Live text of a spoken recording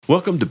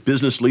Welcome to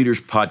Business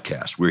Leaders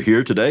Podcast. We're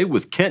here today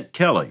with Kent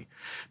Kelly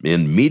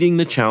in Meeting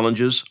the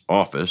Challenges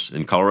office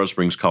in Colorado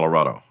Springs,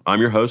 Colorado.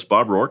 I'm your host,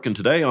 Bob Rourke, and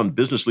today on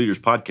Business Leaders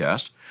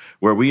Podcast,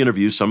 where we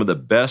interview some of the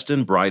best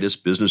and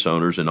brightest business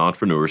owners and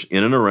entrepreneurs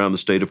in and around the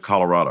state of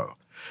Colorado.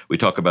 We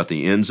talk about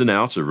the ins and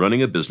outs of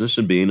running a business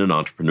and being an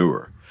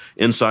entrepreneur.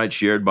 Insights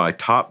shared by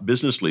top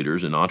business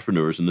leaders and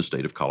entrepreneurs in the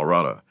state of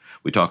Colorado.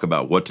 We talk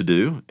about what to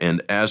do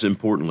and, as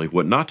importantly,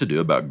 what not to do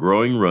about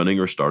growing, running,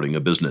 or starting a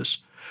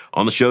business.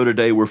 On the show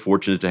today, we're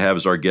fortunate to have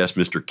as our guest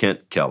Mr.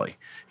 Kent Kelly.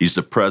 He's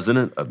the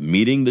president of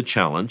Meeting the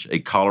Challenge, a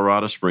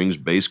Colorado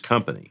Springs-based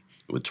company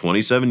with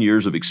 27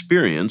 years of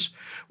experience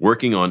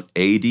working on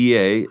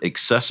ADA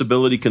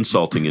accessibility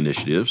consulting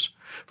initiatives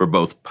for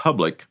both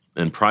public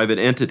and private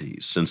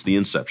entities since the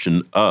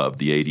inception of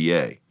the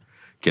ADA.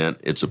 Kent,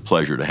 it's a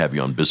pleasure to have you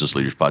on Business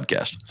Leaders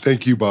Podcast.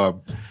 Thank you,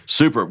 Bob.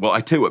 Super. Well,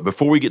 I tell you what,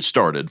 before we get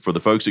started, for the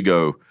folks that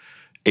go,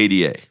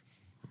 ADA,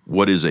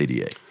 what is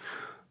ADA?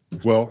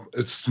 Well,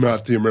 it's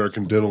not the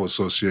American Dental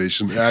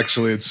Association.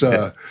 Actually, it's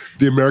the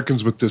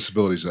Americans with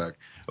Disabilities Act,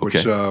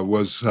 which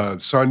was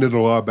signed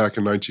into law back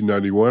in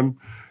 1991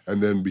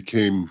 and then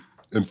became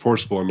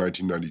enforceable in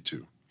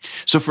 1992.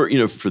 So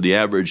for the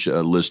average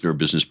listener,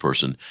 business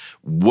person,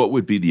 what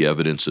would be the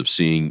evidence of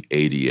seeing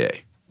ADA?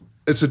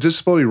 It's a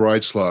disability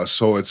rights law,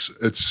 so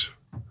it's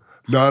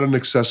not an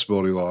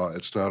accessibility law.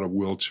 It's not a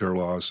wheelchair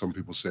law. Some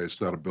people say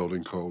it's not a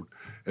building code.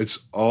 It's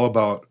all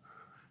about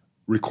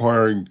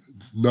requiring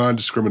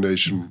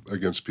non-discrimination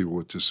against people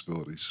with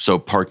disabilities. So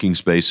parking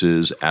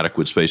spaces,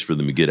 adequate space for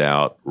them to get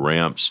out,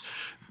 ramps,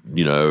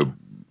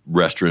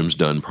 restrooms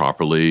done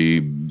properly,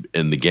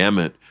 and the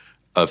gamut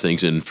of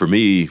things. And for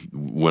me,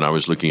 when I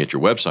was looking at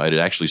your website, it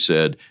actually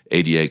said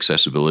ADA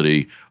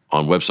accessibility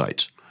on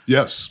websites.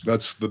 Yes,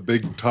 that's the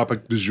big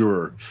topic du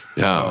jour.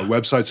 Yeah.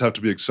 Websites have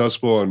to be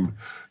accessible, and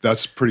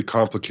that's a pretty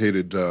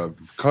complicated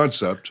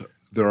concept.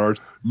 There are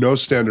no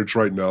standards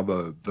right now.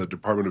 The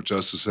Department of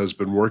Justice has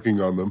been working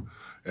on them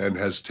and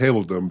has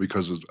tabled them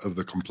because of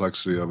the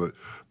complexity of it.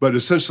 But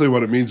essentially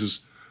what it means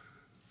is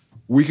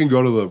we can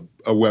go to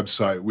a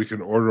website, we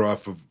can order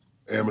off of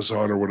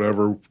Amazon or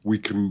whatever, we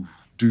can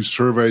do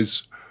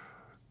surveys,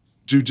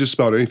 do just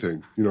about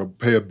anything,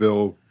 pay a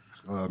bill,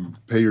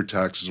 pay your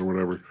taxes or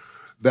whatever.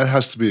 That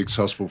has to be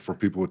accessible for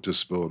people with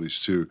disabilities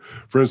too.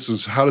 For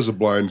instance, how does a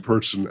blind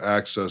person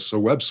access a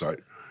website?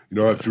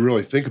 If you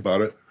really think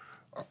about it,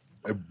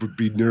 it would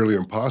be nearly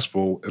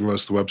impossible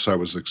unless the website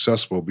was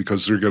accessible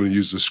because they're going to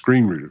use the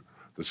screen reader.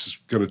 This is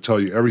going to tell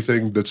you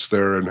everything that's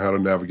there and how to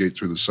navigate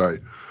through the site.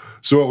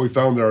 So what we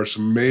found, there are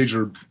some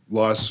major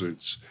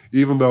lawsuits.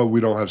 Even though we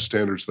don't have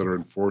standards that are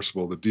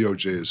enforceable, the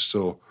DOJ is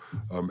still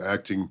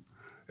acting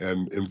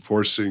and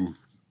enforcing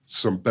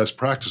some best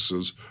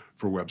practices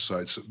for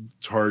websites.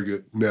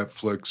 Target,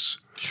 Netflix,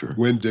 sure.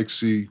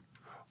 Winn-Dixie,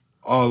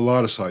 a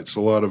lot of sites,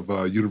 a lot of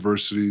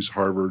universities,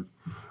 Harvard,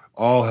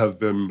 all have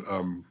been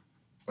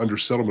under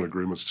settlement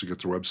agreements to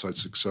get their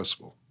websites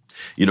accessible.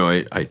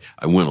 I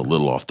went a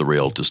little off the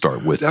rail to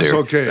start with. That's there.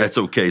 okay. That's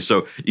okay.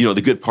 So,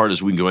 the good part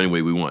is we can go any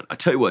way we want. I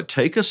tell you what,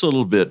 take us a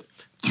little bit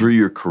through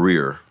your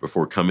career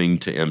before coming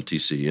to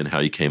MTC and how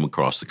you came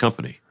across the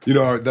company.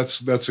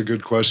 That's a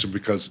good question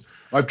because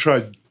I've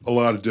tried a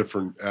lot of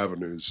different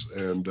avenues.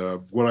 And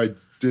what I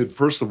did,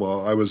 first of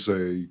all, I was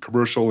a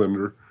commercial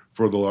lender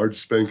for the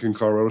largest bank in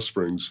Colorado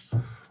Springs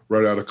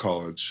right out of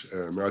college.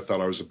 And I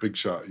thought I was a big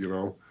shot,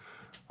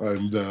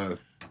 And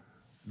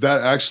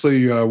that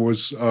actually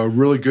was a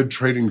really good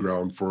training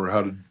ground for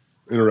how to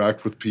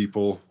interact with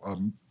people,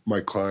 my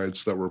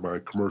clients that were my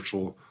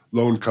commercial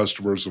loan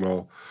customers and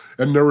all.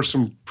 And there were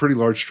some pretty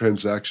large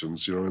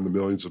transactions, in the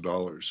millions of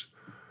dollars.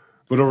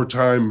 But over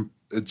time,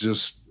 it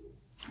just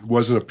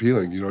wasn't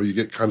appealing. You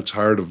get kind of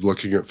tired of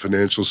looking at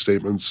financial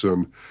statements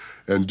and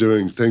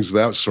doing things of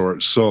that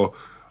sort. So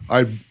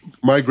I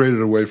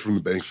migrated away from the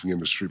banking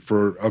industry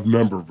for a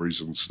number of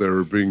reasons. They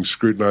were being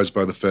scrutinized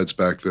by the feds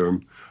back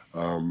then.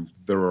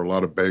 There were a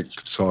lot of bank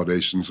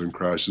consolidations and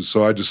crashes.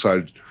 So I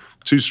decided,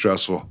 too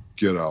stressful,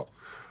 get out.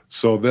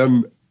 So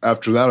then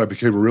after that, I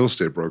became a real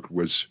estate broker,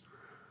 which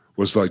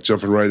was like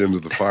jumping right into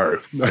the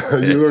fire.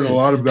 You learn a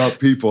lot about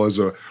people as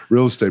a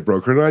real estate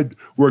broker. And I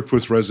worked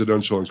with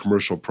residential and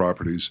commercial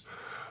properties.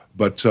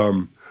 But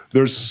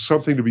there's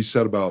something to be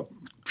said about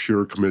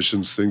pure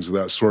commissions, things of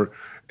that sort,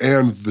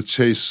 and the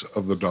chase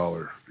of the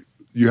dollar.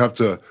 You have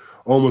to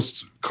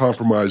almost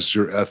compromise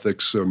your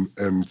ethics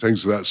and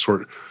things of that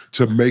sort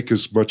to make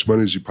as much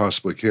money as you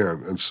possibly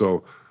can. And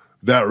so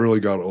that really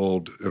got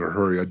old in a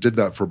hurry. I did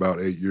that for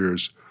about 8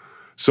 years.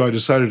 So I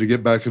decided to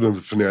get back into the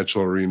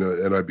financial arena,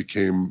 and I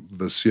became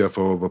the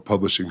CFO of a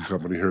publishing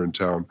company here in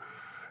town.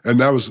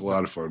 And that was a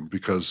lot of fun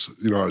because,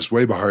 I was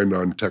way behind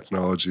on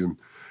technology,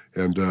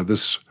 and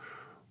this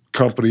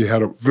company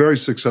had a very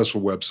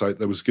successful website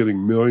that was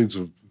getting millions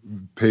of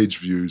page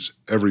views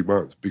every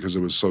month because it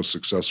was so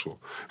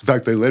successful. In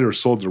fact, they later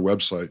sold their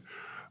website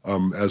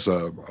as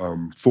a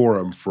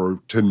forum for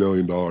 $10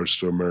 million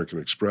to American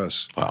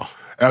Express. Wow.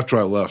 after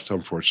I left,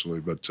 unfortunately.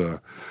 But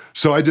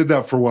so I did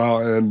that for a while,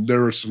 and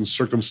there were some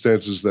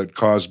circumstances that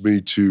caused me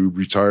to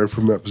retire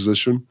from that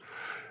position.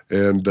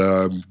 And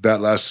that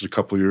lasted a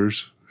couple of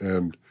years.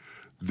 And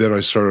then I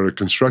started a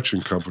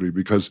construction company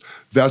because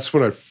that's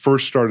when I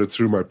first started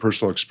through my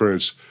personal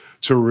experience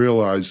to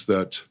realize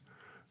that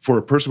for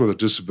a person with a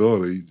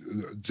disability,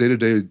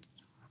 day-to-day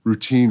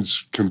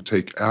routines can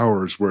take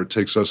hours where it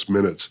takes us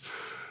minutes.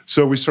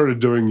 So we started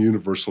doing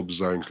universal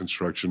design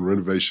construction,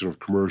 renovation of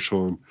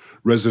commercial and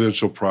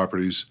residential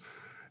properties.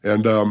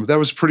 And that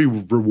was pretty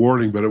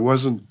rewarding, but it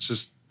wasn't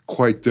just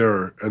quite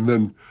there. And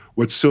then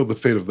what sealed the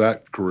fate of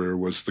that career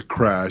was the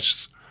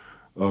crash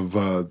of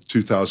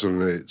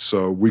 2008.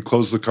 So we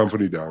closed the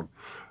company down.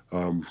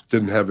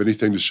 Didn't have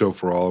anything to show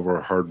for all of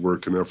our hard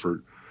work and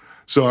effort.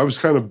 So I was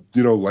kind of,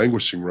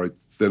 languishing right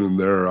then and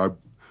there. I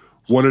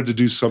wanted to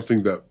do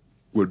something that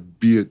would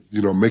be,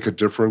 make a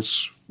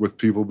difference with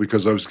people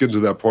because I was getting to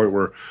that point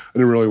where I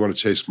didn't really want to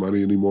chase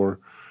money anymore.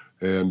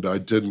 And I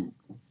didn't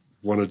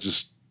want to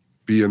just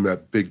be in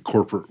that big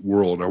corporate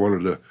world. I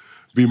wanted to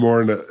be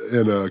more in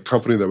a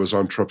company that was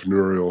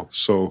entrepreneurial.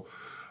 So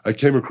I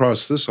came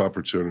across this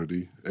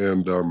opportunity,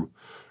 and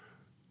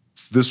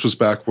this was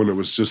back when it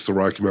was just the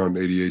Rocky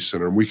Mountain ADA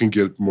Center, and we can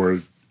get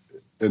more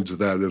into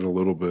that in a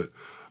little bit.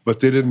 But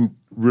they didn't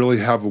really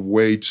have a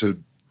way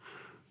to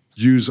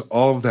use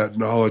all of that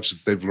knowledge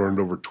that they've learned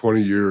over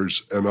 20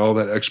 years and all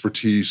that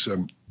expertise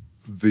and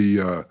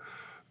the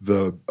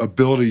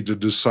ability to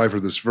decipher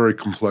this very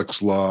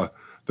complex law,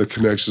 the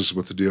connections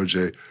with the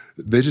DOJ.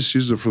 They just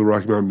used it for the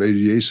Rocky Mountain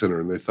ADA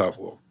Center, and they thought,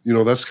 well,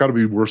 that's got to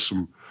be worth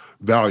some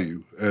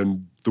value.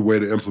 And the way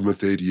to implement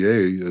the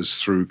ADA is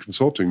through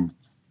consulting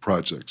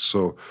projects.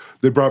 So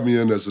they brought me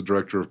in as the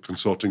director of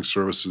consulting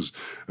services.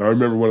 And I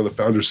remember one of the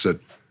founders said,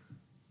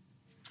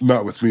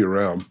 not with me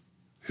around,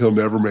 he'll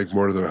never make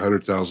more than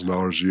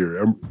 $100,000 a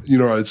year. And,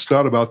 it's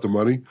not about the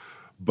money,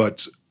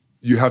 but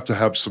you have to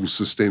have some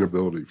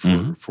sustainability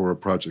for a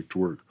project to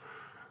work.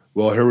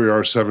 Well, here we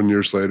are 7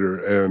 years later,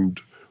 and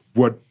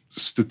what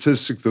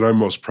statistic that I'm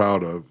most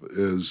proud of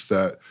is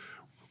that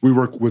we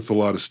work with a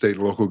lot of state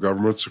and local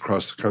governments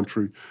across the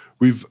country.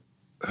 We've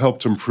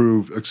helped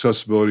improve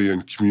accessibility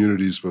in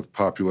communities with a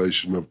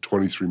population of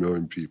 23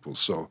 million people.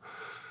 So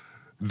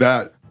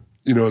that,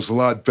 is a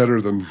lot better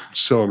than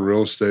selling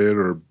real estate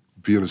or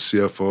being a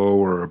CFO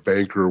or a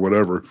banker or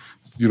whatever.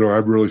 I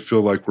really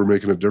feel like we're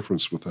making a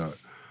difference with that.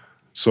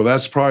 So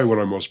that's probably what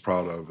I'm most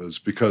proud of, is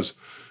because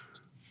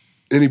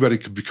anybody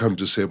could become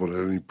disabled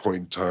at any point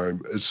in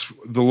time. It's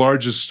the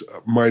largest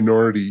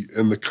minority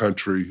in the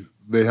country.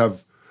 They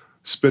have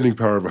spending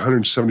power of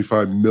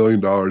 $175 million,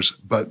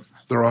 but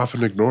they're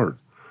often ignored,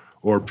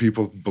 or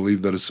people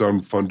believe that it's an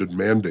unfunded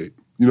mandate.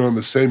 And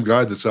the same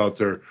guy that's out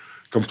there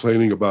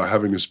complaining about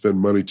having to spend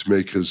money to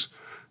make his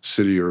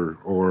city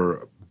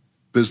or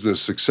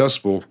business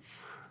successful,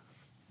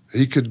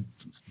 he could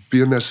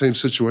be in that same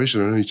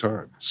situation at any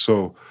time.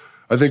 So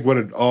I think what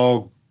it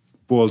all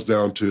boils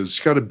down to is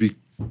you got to be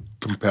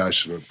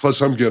compassionate. Plus,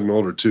 I'm getting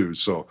older too,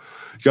 so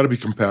you got to be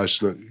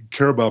compassionate,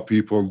 care about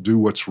people, and do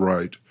what's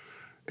right.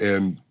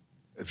 And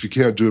if you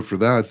can't do it for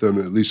that, then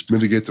at least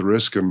mitigate the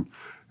risk and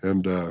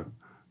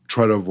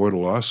try to avoid a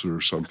lawsuit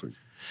or something.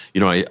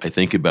 I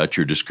think about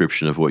your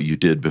description of what you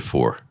did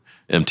before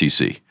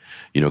MTC,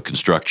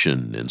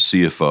 construction and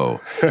CFO,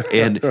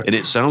 and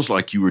it sounds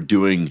like you were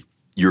doing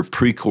your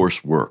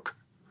pre-course work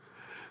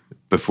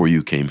before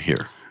you came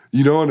here.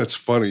 And it's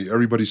funny.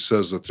 Everybody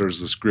says that there's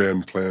this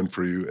grand plan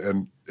for you,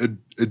 and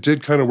it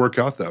did kind of work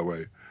out that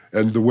way.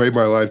 And the way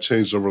my life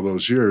changed over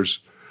those years,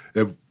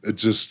 it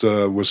just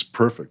was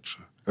perfect.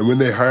 And when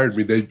they hired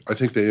me, I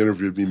think they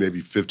interviewed me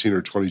maybe 15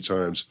 or 20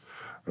 times.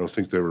 I don't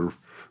think they were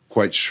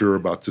quite sure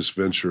about this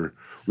venture.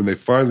 When they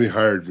finally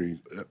hired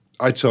me,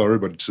 I tell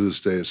everybody to this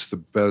day, it's the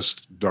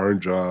best darn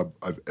job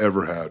I've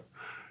ever had.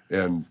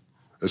 And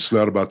it's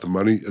not about the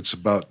money. It's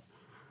about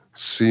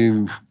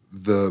seeing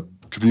the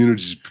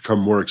communities become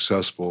more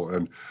accessible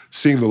and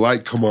seeing the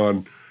light come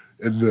on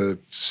in the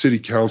city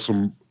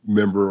council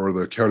member or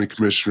the county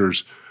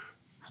commissioner's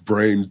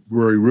brain,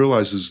 where he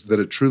realizes that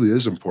it truly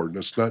is important.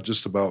 It's not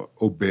just about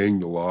obeying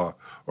the law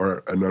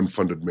or an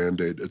unfunded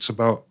mandate. It's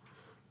about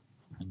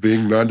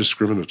being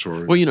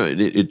non-discriminatory.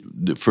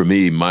 Well, for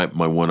me, my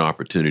one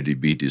opportunity to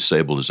be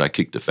disabled is I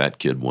kicked a fat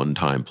kid one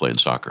time playing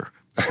soccer.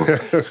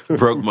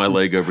 Broke my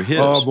leg over his.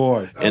 Oh,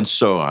 boy. And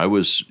so I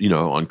was,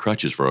 on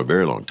crutches for a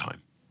very long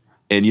time.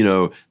 And,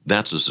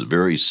 that's a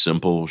very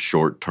simple,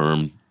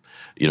 short-term,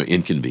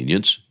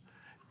 inconvenience,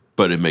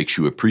 but it makes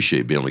you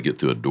appreciate being able to get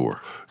through a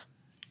door.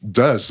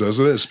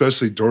 Doesn't it?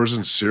 Especially doors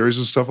and series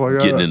and stuff like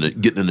that.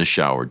 Getting in the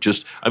shower,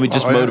 just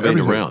motivating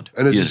everything. around,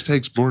 and it just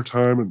takes more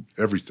time and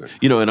everything.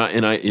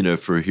 And I,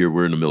 for here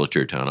we're in a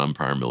military town. I'm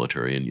prior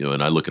military,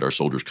 and I look at our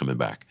soldiers coming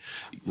back,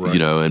 right.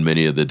 And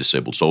many of the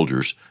disabled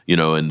soldiers,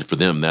 and for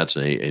them that's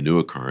a new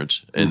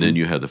occurrence, and then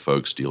you have the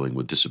folks dealing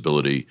with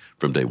disability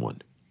from day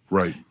one,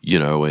 right?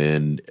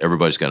 And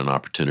everybody's got an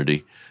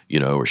opportunity.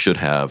 or should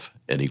have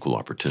an equal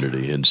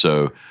opportunity. And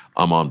so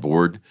I'm on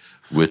board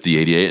with the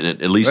ADA.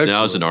 And at least Excellent.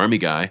 now as an Army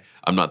guy,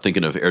 I'm not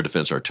thinking of air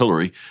defense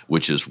artillery,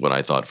 which is what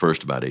I thought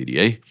first about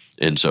ADA.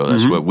 And so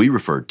that's what we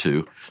referred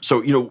to.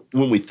 So,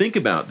 when we think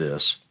about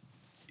this,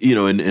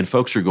 and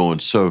folks are going,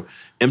 so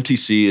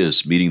MTC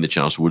is meeting the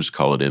challenge. We'll just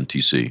call it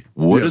MTC.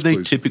 What are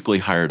they typically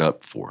hired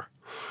up for?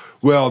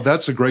 Well,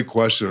 that's a great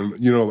question.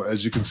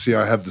 As you can see,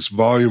 I have this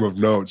volume of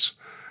notes,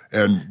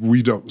 and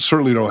we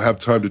certainly don't have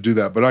time to do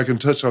that, but I can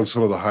touch on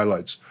some of the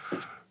highlights.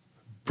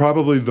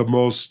 Probably the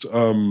most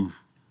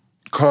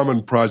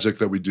common project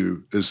that we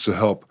do is to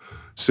help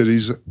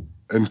cities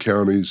and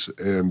counties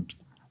and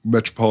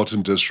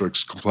metropolitan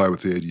districts comply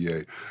with the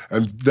ADA.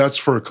 And that's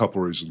for a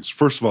couple reasons.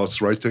 First of all, it's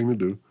the right thing to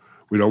do.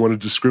 We don't want to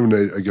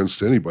discriminate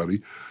against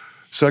anybody.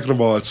 Second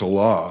of all, it's a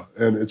law,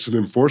 and it's an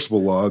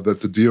enforceable law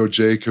that the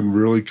DOJ can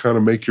really kind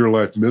of make your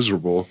life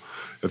miserable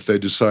if they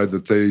decide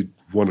that they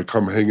want to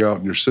come hang out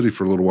in your city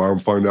for a little while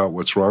and find out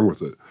what's wrong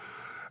with it.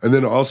 And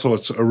then also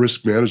it's a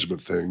risk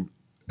management thing,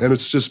 and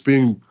it's just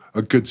being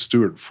a good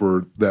steward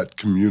for that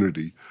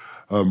community.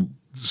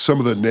 Some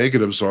of the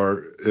negatives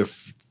are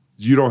if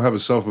you don't have a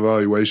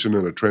self-evaluation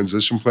and a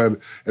transition plan,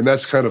 and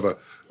that's kind of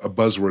a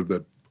buzzword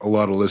that a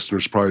lot of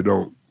listeners probably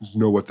don't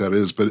know what that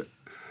is, but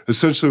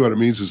essentially what it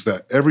means is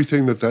that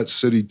everything that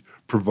city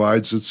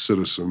provides its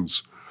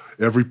citizens,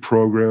 every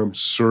program,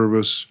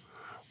 service,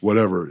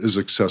 whatever, is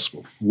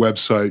accessible.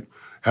 Website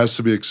has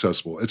to be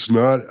accessible. It's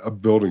not a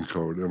building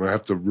code, and I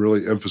have to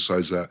really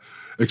emphasize that.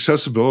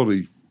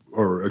 Accessibility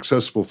or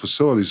accessible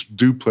facilities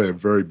do play a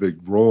very big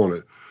role in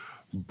it,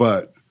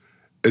 but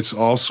it's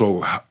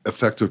also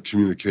effective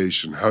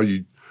communication, how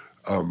you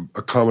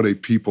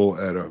accommodate people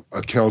at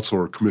a council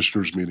or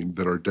commissioners meeting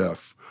that are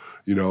deaf,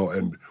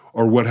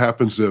 or what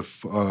happens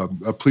if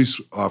a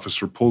police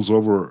officer pulls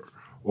over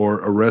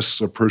or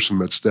arrests a person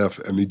that's deaf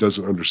and he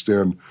doesn't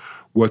understand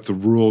what the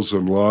rules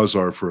and laws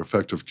are for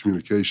effective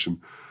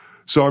communication.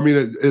 So,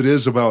 it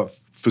is about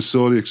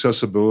facility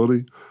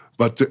accessibility,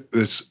 but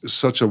it's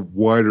such a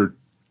wider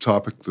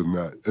topic than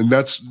that. And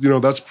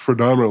that's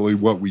predominantly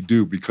what we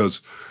do,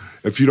 because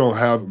if you don't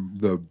have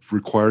the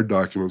required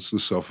documents, the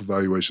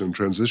self-evaluation and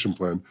transition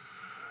plan,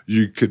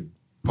 you could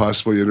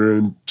possibly enter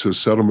into a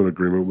settlement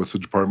agreement with the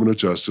Department of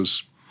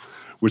Justice,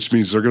 which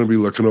means they're going to be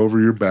looking over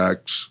your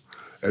backs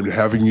and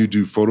having you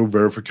do photo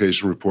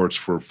verification reports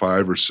for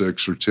 5 or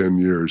 6 or 10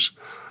 years.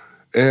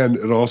 And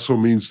it also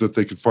means that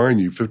they could fine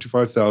you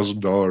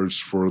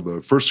 $55,000 for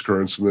the first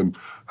occurrence and then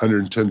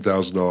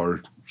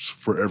 $110,000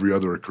 for every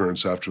other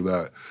occurrence after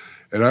that.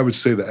 And I would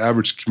say the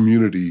average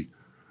community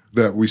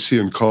that we see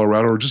in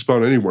Colorado or just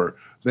about anywhere,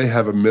 they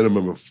have a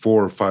minimum of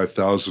 4,000 or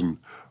 5,000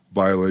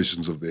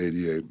 violations of the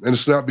ADA. And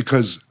it's not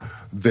because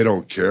they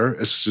don't care.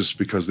 It's just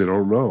because they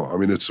don't know.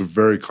 It's a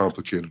very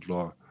complicated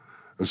law.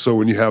 And so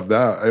when you have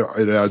that,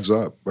 it adds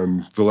up.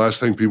 And the last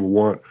thing people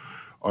want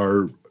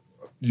are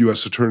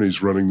U.S.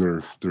 attorneys running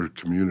their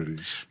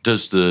communities.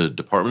 Does the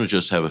Department of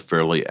Justice have a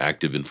fairly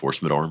active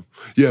enforcement arm?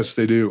 Yes,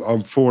 they do.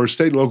 For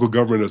state and local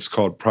government, it's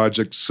called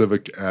Project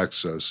Civic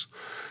Access.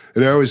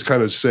 And I always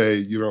kind of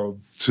say,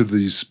 to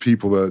these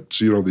people that,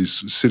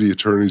 these city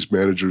attorneys,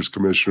 managers,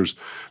 commissioners,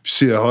 if you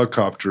see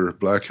a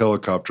black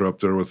helicopter up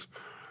there with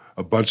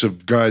a bunch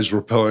of guys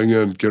rappelling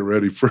in, get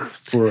ready for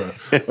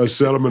a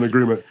settlement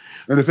agreement.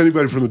 And if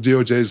anybody from the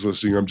DOJ is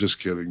listening, I'm just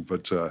kidding.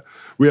 But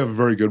we have a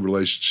very good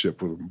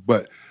relationship with them.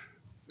 But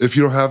if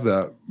you don't have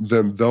that,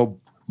 then they'll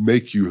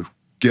make you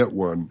get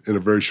one in a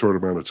very short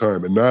amount of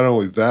time. And not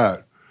only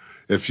that,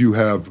 if you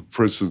have,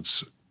 for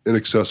instance,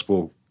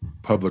 inaccessible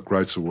public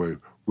rights-of-way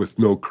with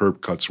no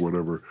curb cuts or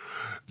whatever,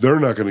 they're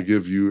not going to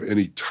give you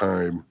any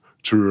time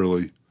to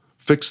really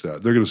fix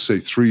that. They're going to say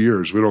 3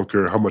 years. We don't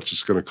care how much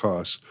it's going to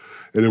cost.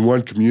 And in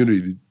one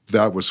community,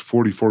 that was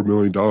 $44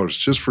 million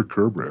just for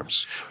curb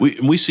ramps.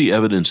 We see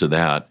evidence of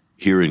that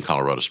here in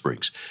Colorado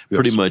Springs.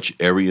 Yes. Pretty much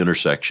every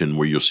intersection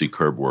where you'll see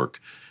curb work,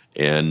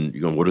 and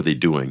you go, what are they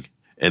doing?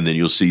 And then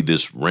you'll see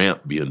this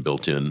ramp being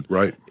built in.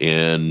 Right.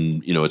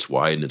 And, it's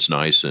wide and it's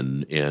nice,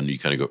 and you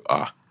kind of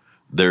go,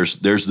 there's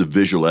the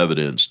visual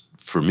evidence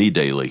for me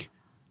daily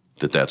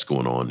that's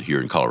going on here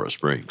in Colorado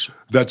Springs.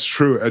 That's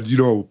true.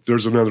 And,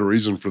 there's another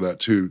reason for that,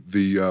 too.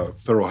 The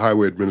Federal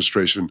Highway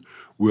Administration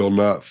will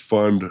not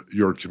fund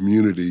your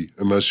community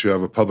unless you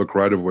have a public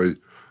right-of-way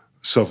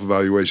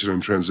self-evaluation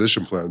and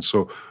transition plan.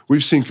 So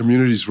we've seen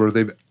communities where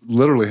they've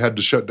literally had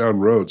to shut down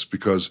roads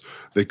because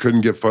they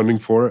couldn't get funding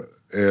for it,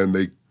 and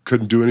they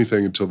couldn't do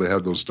anything until they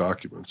had those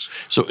documents.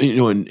 So,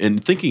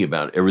 and thinking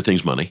about it,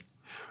 everything's money.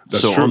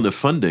 That's so true. On the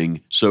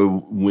funding,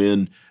 so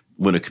when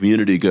a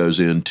community goes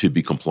in to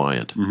be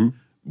compliant,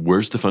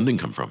 where's the funding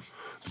come from?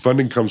 The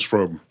funding comes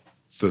from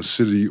the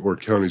city or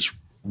county's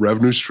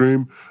revenue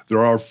stream. There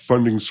are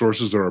funding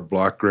sources. There are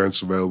block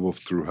grants available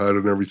through HUD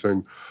and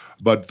everything,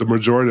 but the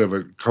majority of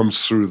it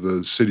comes through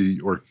the city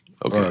or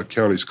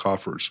county's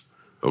coffers.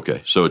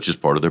 Okay, so it's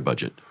just part of their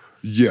budget.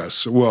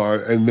 Yes. Well,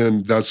 and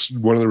then that's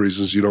one of the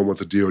reasons you don't want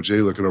the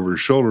DOJ looking over your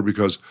shoulder,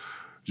 because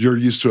you're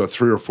used to a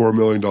 $3 or $4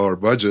 million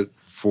budget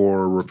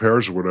for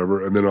repairs or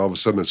whatever, and then all of a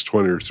sudden it's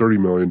 20 or 30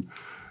 million,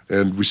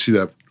 And we see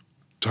that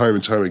time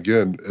and time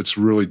again. It's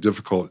really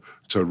difficult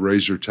to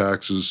raise your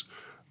taxes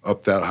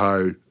up that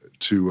high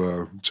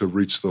to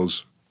reach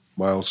those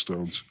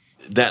milestones.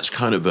 That's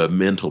kind of a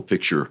mental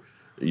picture,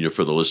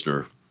 for the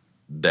listener.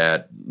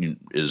 That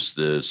is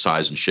the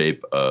size and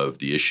shape of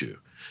the issue.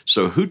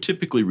 So who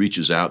typically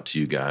reaches out to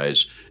you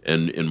guys,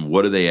 and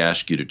what do they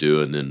ask you to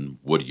do, and then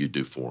what do you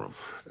do for them?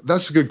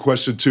 That's a good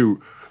question,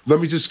 too. Let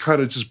me just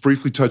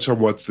briefly touch on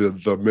what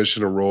the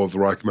mission and role of the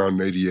Rocky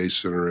Mountain ADA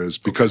Center is,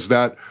 because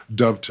that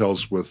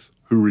dovetails with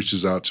who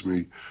reaches out to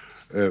me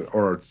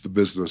or the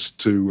business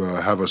to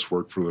have us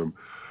work for them.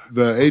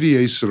 The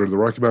ADA Center, the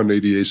Rocky Mountain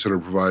ADA Center,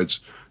 provides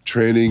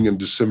training and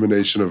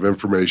dissemination of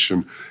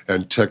information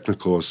and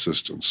technical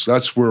assistance.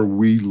 That's where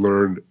we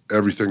learned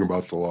everything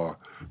about the law,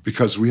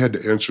 because we had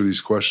to answer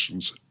these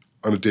questions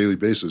on a daily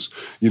basis.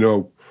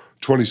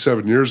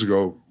 27 years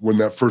ago, when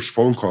that first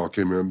phone call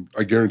came in,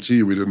 I guarantee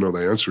you we didn't know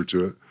the answer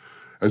to it.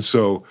 And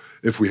so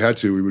if we had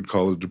to, we would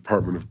call the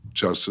Department of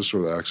Justice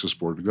or the Access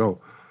Board to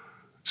go.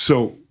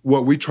 So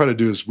what we try to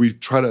do is we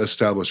try to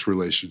establish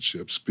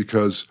relationships,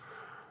 because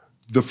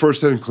the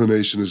first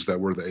inclination is that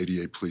we're the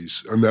ADA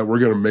police and that we're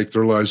going to make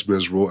their lives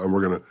miserable, and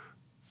we're going to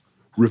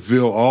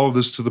reveal all of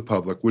this to the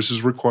public, which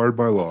is required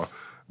by law,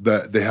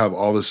 that they have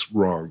all this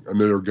wrong and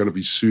they're going to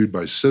be sued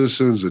by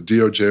citizens, the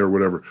DOJ, or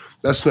whatever.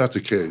 That's not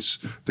the case.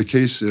 The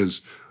case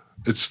is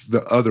it's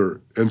the other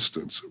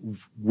instance.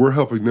 We're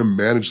helping them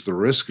manage the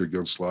risk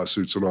against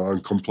lawsuits and all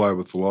and comply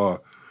with the law.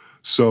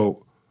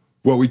 So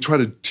what we try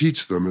to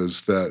teach them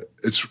is that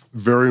it's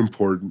very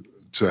important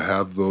to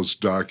have those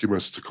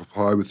documents to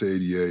comply with the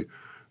ADA,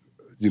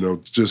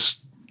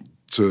 just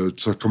to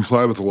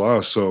comply with the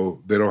law,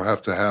 so they don't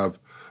have to have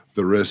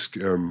the risk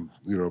and,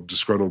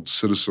 disgruntled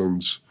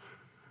citizens.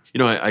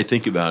 I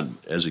think about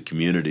as a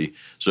community,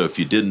 so if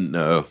you didn't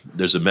know,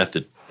 there's a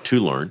method to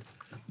learn,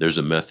 there's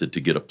a method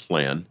to get a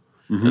plan,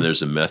 and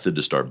there's a method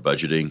to start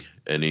budgeting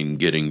and in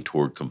getting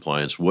toward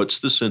compliance. What's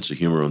the sense of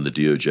humor on the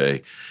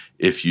DOJ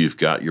if you've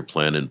got your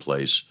plan in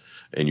place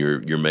and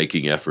you're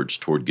making efforts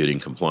toward getting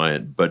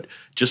compliant, but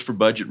just for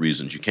budget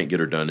reasons, you can't get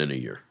her done in a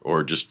year,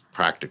 or just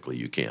practically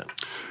you can't?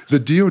 The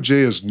DOJ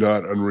is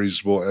not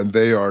unreasonable, and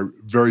they are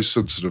very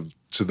sensitive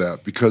to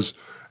that, because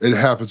it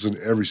happens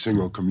in every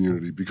single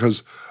community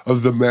because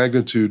of the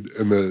magnitude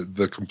and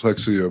the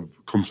complexity of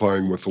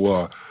complying with the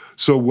law.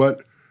 So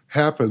what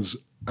happens,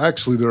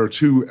 actually, there are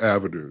two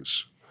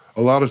avenues.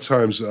 A lot of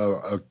times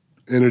an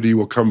entity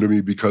will come to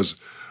me because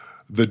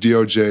the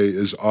DOJ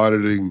is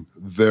auditing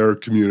their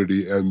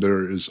community and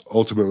there is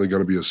ultimately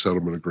going to be a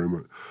settlement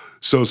agreement.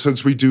 So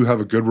since we do have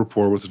a good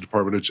rapport with the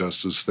Department of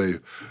Justice, they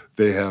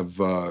have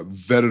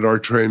vetted our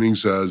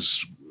trainings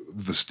as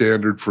the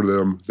standard for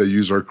them. They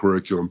use our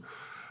curriculum.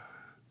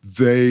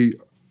 They're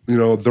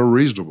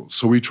reasonable.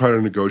 So we try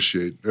to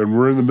negotiate. And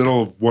we're in the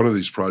middle of one of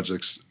these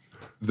projects,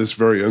 this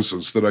very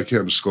instance that I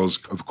can't disclose,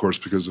 of course,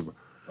 because of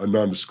a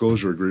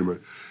non-disclosure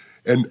agreement.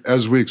 And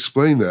as we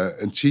explain that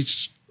and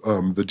teach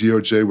the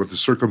DOJ what the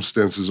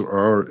circumstances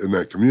are in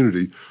that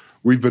community,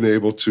 we've been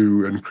able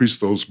to increase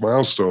those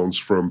milestones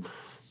from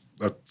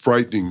a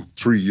frightening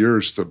 3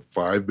 years to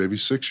 5, maybe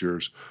 6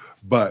 years.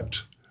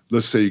 But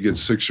let's say you get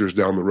 6 years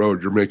down the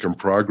road, you're making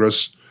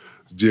progress.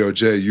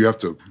 DOJ, you have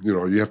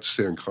to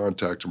stay in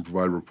contact and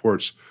provide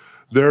reports.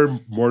 They're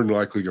more than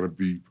likely going to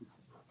be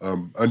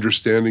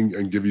understanding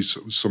and give you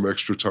some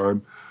extra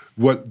time.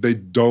 What they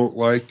don't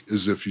like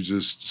is if you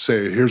just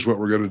say, here's what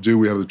we're going to do.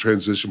 We have the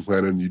transition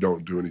plan, and you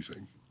don't do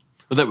anything.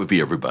 Well, that would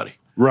be everybody.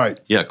 Right.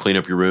 Yeah, clean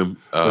up your room.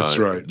 That's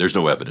right. There's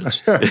no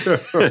evidence.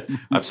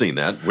 I've seen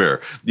that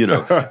where,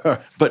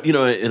 but,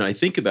 and I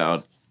think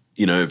about,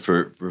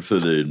 for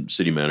the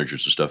city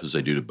managers and stuff as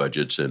they do the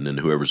budgets, and then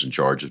whoever's in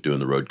charge of doing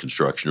the road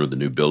construction or the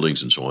new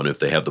buildings and so on, if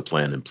they have the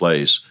plan in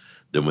place,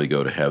 then when they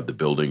go to have the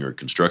building or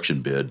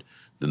construction bid,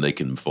 then they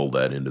can fold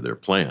that into their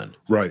plan.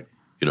 Right.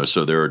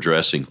 So they're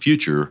addressing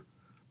future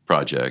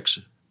projects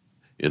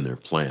in their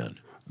plan.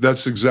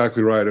 That's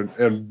exactly right.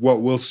 And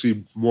what we'll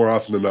see more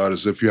often than not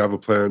is if you have a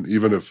plan,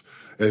 even if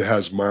it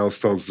has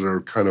milestones that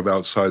are kind of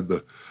outside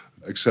the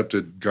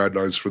accepted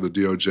guidelines for the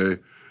DOJ,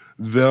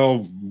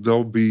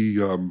 they'll be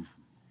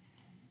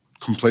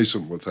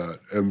complacent with that,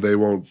 and they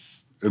won't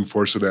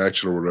enforce an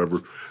action or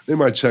whatever. They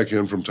might check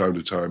in from time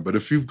to time, but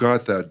if you've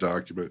got that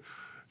document,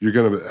 you're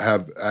going to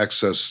have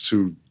access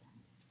to,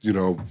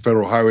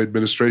 Federal Highway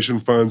Administration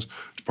funds,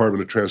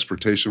 Department of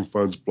Transportation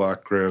funds,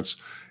 block grants,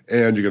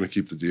 and you're going to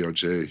keep the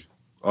DOJ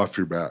off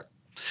your back.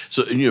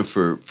 So,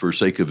 for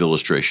sake of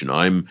illustration,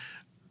 I'm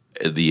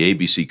the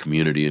ABC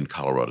community in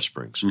Colorado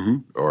Springs,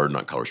 or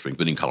not Colorado Springs,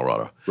 but in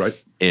Colorado.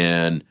 Right.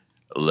 And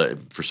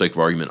for sake of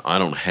argument, I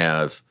don't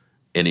have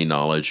any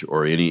knowledge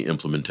or any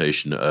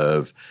implementation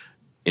of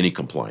any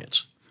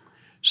compliance.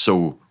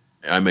 So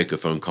I make a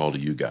phone call to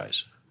you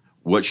guys.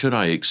 What should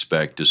I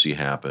expect to see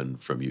happen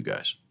from you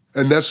guys?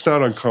 And that's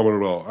not uncommon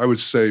at all. I would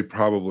say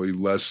probably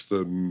less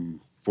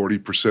than 40%,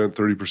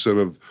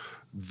 30% of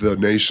the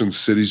nation's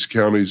cities,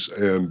 counties,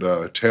 and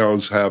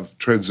towns have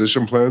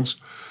transition plans.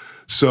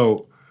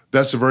 So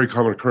that's a very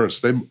common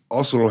occurrence. They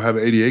also don't have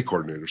ADA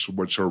coordinators,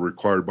 which are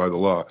required by the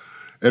law.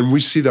 And we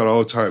see that all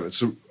the time.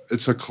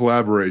 It's a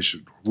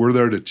collaboration. We're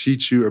there to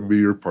teach you and be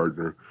your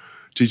partner,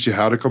 teach you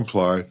how to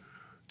comply,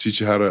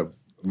 teach you how to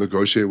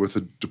negotiate with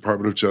the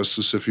Department of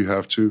Justice if you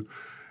have to,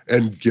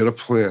 and get a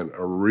plan,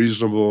 a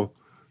reasonable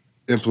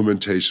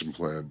implementation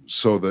plan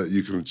so that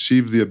you can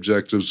achieve the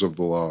objectives of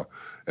the law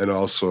and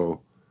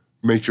also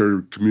make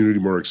your community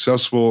more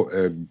accessible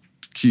and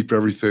keep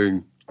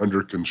everything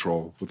under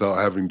control without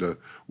having to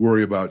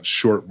worry about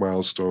short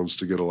milestones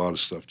to get a lot of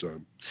stuff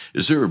done.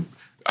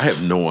 I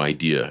have no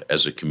idea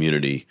as a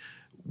community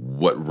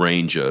what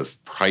range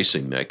of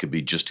pricing that could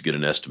be just to get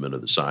an estimate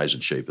of the size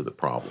and shape of the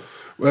problem.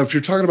 Well, if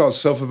you're talking about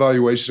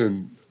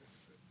self-evaluation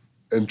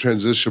and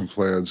transition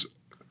plans,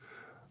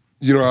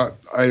 I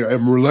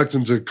am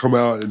reluctant to come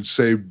out and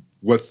say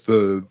what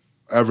the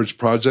average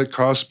project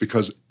costs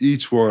because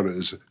each one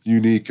is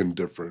unique and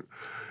different.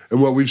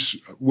 And what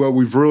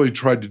we've really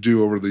tried to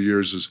do over the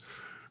years is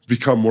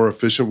become more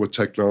efficient with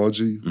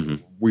technology. Mm-hmm.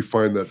 We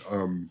find that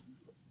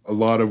a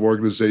lot of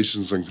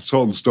organizations and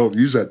consultants don't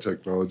use that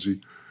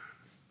technology.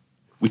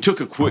 We took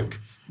a quick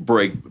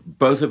break.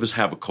 Both of us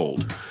have a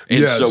cold. And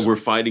yes. So we're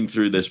fighting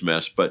through this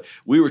mess. But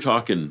we were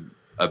talking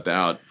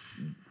about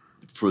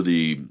for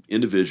the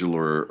individual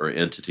or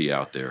entity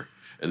out there,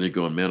 and they're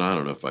going, man, I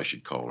don't know if I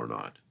should call or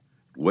not.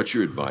 What's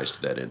your advice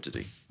to that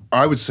entity?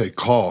 I would say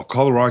call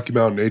the Rocky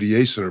Mountain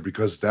ADA Center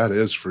because that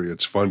is free.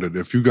 It's funded.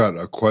 If you got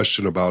a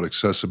question about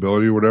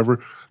accessibility or whatever,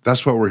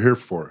 that's what we're here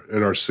for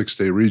in our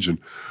 6-state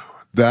region.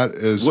 That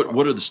is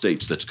what are the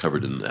states that's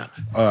covered in that?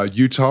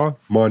 Utah,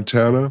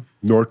 Montana,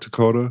 North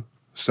Dakota,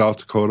 South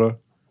Dakota,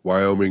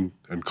 Wyoming,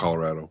 and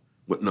Colorado.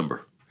 What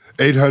number?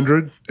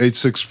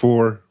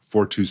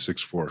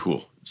 800-864-4264.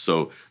 Cool.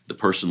 So the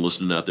person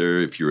listening out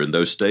there, if you're in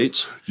those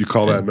states, you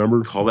call that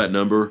number. Call that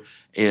number,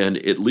 and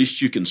at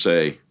least you can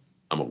say,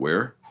 I'm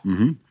aware.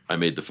 Mm-hmm. I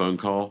made the phone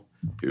call.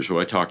 Here's who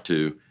I talked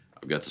to.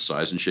 I've got the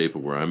size and shape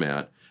of where I'm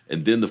at.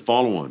 And then the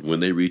follow-on when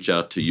they reach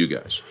out to you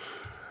guys.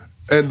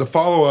 And the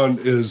follow-on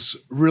is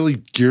really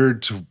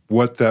geared to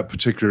what that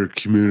particular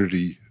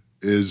community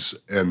is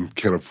and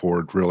can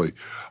afford, really.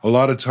 A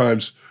lot of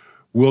times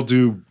we'll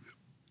do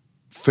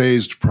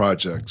phased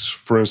projects.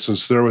 For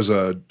instance, there was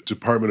a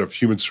Department of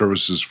Human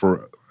Services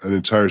for an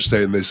entire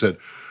state, and they said,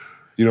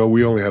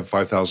 we only have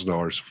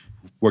 $5,000.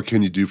 What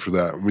can you do for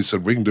that? And we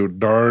said, we can do a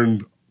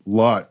darn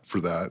lot for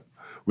that.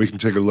 We can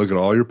take a look at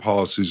all your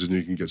policies and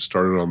you can get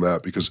started on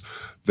that because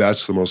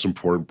that's the most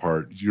important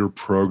part. Your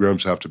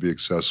programs have to be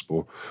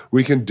accessible.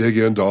 We can dig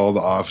into all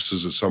the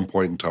offices at some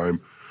point in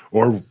time,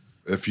 or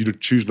if you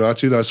choose not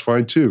to, that's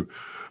fine too.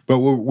 But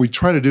what we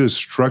try to do is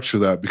structure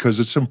that because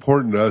it's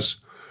important to us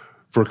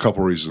for a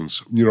couple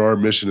reasons. Our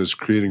mission is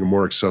creating a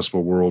more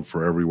accessible world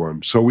for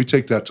everyone. So we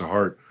take that to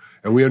heart,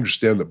 and we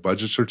understand that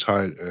budgets are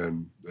tight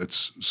and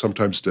it's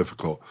sometimes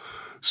difficult.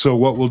 So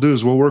what we'll do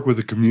is we'll work with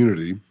the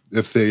community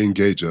if they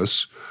engage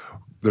us.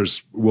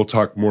 We'll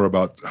talk more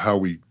about how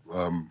we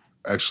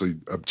actually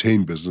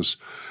obtain business,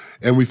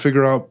 and we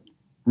figure out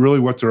really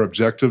what their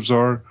objectives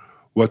are,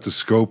 what the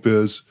scope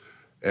is,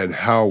 and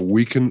how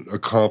we can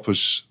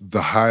accomplish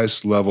the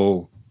highest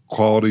level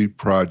quality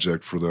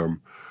project for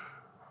them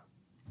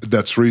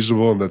that's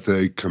reasonable and that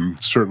they can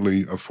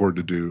certainly afford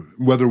to do.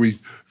 Whether we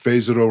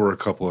phase it over a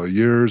couple of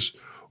years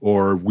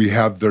or we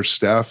have their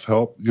staff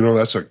help,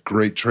 that's a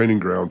great training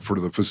ground for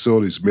the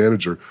facilities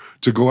manager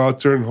to go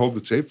out there and hold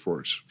the tape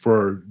for us, for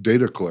our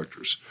data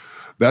collectors.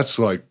 That's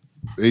like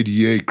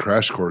ADA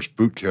crash course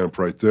boot camp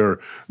right there.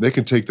 They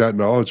can take that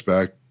knowledge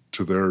back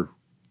to their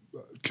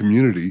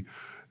community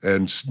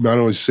and not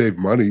only save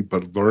money,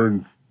 but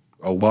learn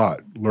a lot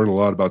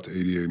about the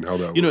ADA and how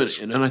that works.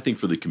 And I think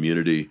for the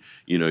community,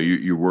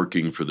 you're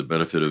working for the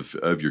benefit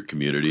of your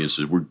community. And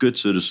so we're good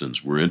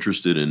citizens. We're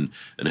interested in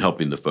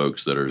helping the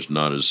folks that are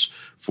not as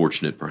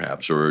fortunate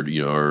perhaps or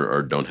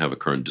don't have a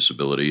current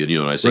disability. And,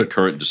 when I say right.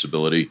 Current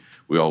disability,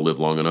 we all live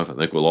long enough. I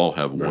think we'll all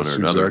have one or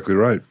another. That's exactly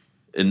right.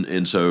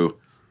 And so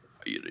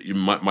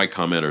my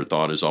comment or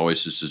thought is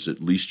always is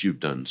at least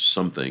you've done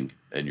something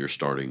and you're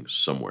starting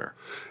somewhere.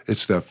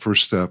 It's that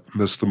first step.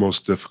 That's the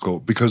most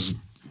difficult because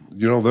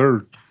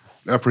they're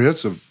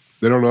apprehensive.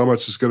 They don't know how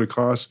much it's going to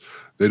cost.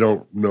 They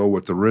don't know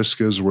what the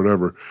risk is or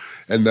whatever.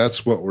 And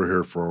that's what we're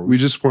here for. We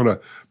just want to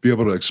be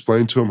able to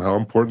explain to them how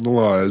important the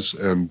law is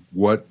and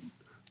what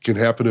can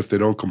happen if they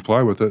don't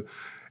comply with it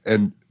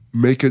and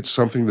make it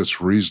something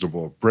that's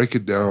reasonable. Break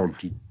it down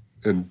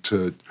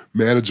into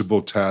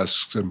manageable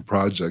tasks and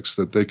projects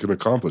that they can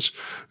accomplish.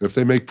 If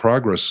they make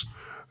progress,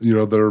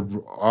 they're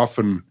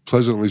often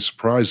pleasantly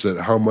surprised at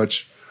how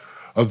much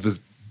of the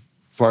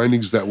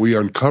findings that we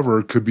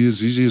uncover could be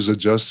as easy as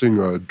adjusting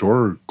a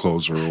door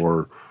closer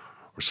or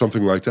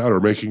something like that, or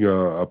making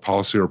a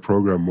policy or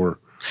program more.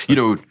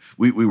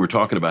 We were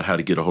talking about how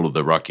to get a hold of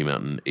the Rocky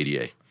Mountain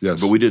ADA.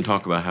 Yes. But we didn't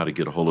talk about how to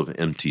get a hold of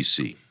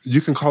MTC.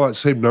 You can call that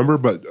same number,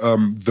 but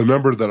the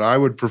number that I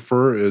would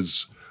prefer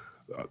is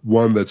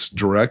one that's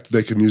direct.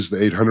 They can use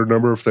the 800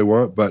 number if they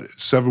want, but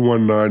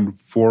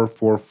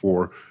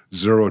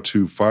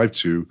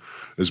 719-444-0252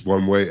 is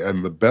one way.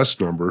 And the best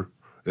number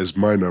is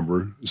my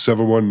number,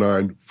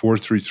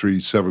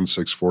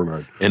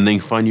 719-433-7649. And they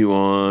can find you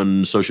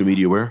on social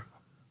media where?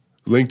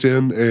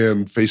 LinkedIn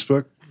and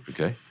Facebook.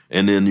 Okay.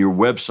 And then your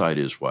website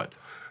is what?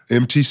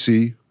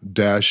 mtc-inc.com.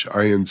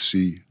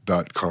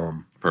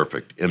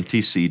 Perfect.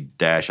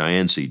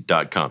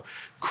 mtc-inc.com.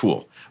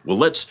 Cool. Well,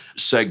 let's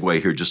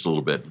segue here just a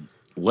little bit.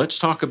 Let's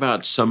talk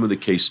about some of the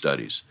case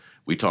studies.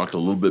 We talked a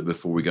little bit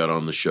before we got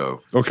on the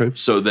show. Okay.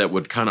 So that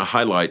would kind of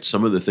highlight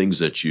some of the things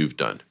that you've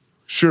done.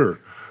 Sure.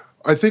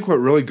 I think what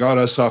really got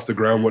us off the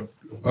ground, what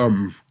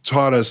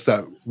taught us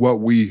that what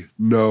we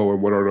know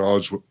and what our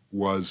knowledge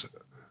was,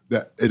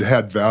 that it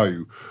had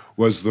value,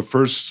 was the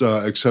first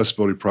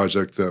accessibility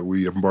project that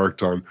we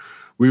embarked on.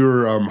 We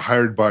were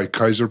hired by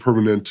Kaiser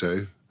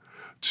Permanente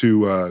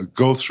to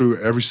go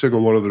through every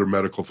single one of their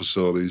medical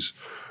facilities.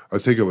 I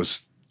think it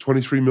was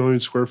 23 million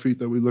square feet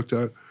that we looked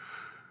at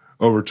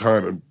over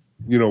time. And,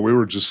 we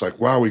were just like,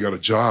 wow, we got a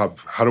job.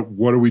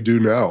 What do we do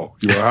now?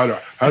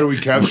 How do we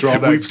capture all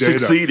that We've data?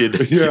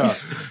 Succeeded. Yeah.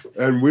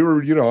 And we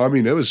were,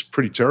 it was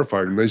pretty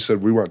terrifying. They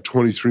said, we want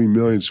 23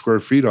 million square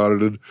feet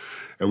audited,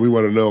 and we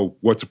want to know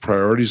what the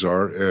priorities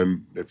are.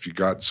 And if you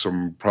got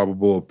some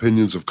probable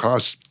opinions of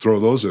cost, throw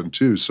those in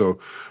too. So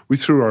we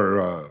threw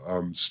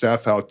our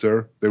staff out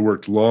there. They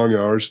worked long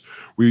hours.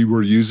 We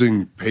were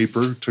using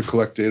paper to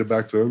collect data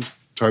back then.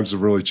 Times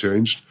have really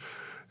changed.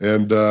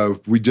 And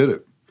we did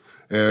it.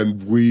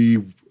 And we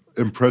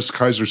impressed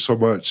Kaiser so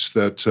much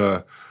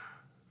that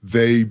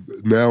they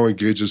now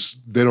engage us.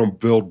 They don't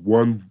build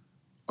one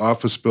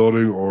office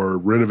building or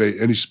renovate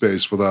any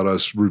space without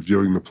us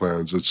reviewing the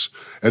plans.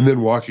 And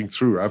then walking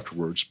through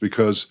afterwards,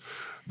 because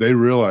they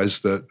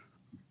realize that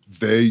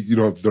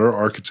they're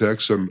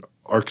architects, and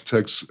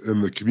architects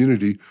in the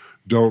community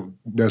don't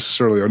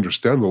necessarily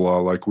understand the law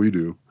like we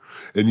do.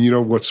 And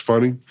what's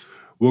funny?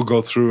 We'll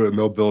go through and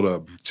they'll build a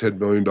 $10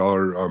 million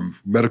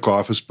medical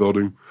office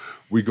building.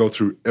 We go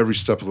through every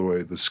step of the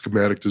way, the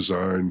schematic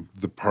design,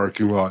 the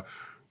parking lot.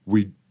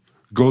 We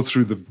go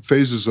through the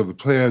phases of the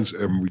plans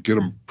and we get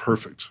them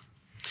perfect.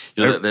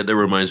 That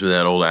reminds me of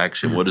that old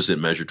axiom. What is it?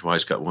 Measure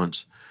twice, cut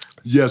once.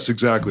 Yes,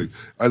 exactly.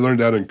 I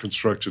learned that in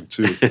construction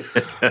too.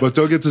 But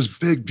they'll get this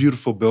big,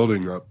 beautiful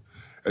building up,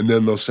 and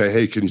then they'll say,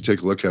 hey, can you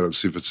take a look at it and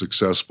see if it's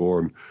accessible?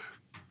 And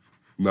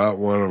not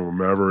one of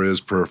them ever is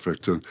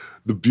perfect. And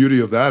the beauty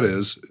of that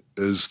is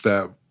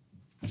that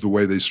the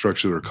way they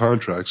structure their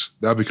contracts,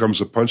 that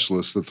becomes a punch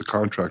list that the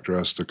contractor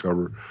has to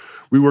cover.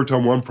 We worked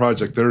on one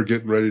project. They were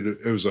getting ready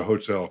it was a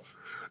hotel.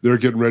 They were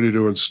getting ready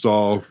to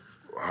install,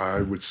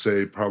 I would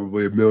say,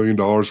 probably $1 million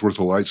worth of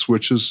light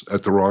switches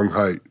at the wrong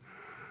height.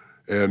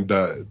 And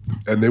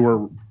they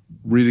weren't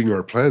reading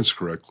our plans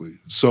correctly.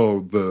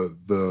 So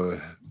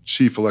the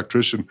chief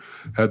electrician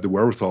had the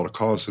wherewithal to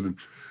call us, and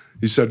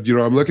he said,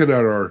 I'm looking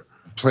at our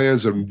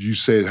plans, and you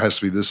say it has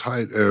to be this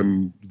height,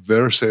 and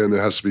they're saying it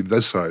has to be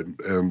this height.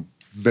 And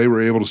they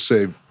were able to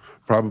save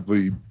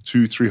probably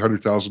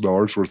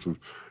 $200,000-$300,000 worth of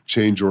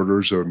change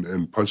orders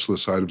and punch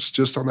list items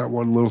just on that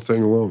one little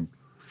thing alone.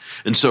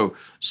 And so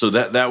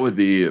that would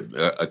be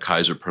a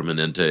Kaiser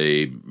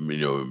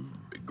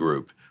Permanente,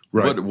 group.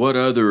 Right. What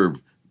other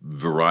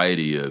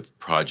variety of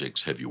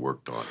projects have you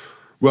worked on?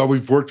 Well,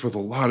 we've worked with a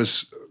lot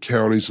of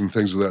counties and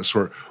things of that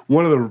sort.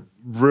 One of the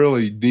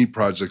really neat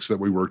projects that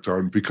we worked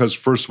on, because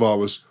first of all, it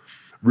was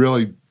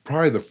really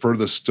probably the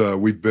furthest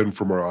we've been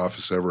from our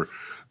office ever.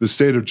 The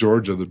state of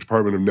Georgia, the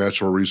Department of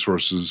Natural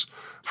Resources,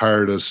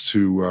 hired us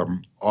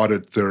to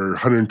audit their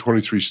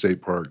 123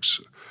 state parks.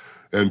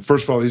 And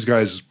first of all, these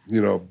guys,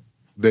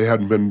 they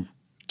hadn't been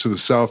to the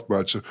south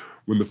much.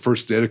 When the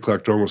first data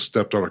collector almost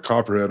stepped on a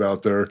copperhead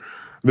out there,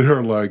 they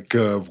were like,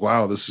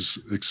 wow, this is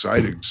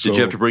exciting. So, did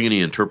you have to bring any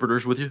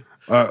interpreters with you?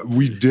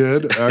 We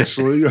did,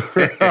 actually.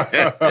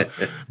 But,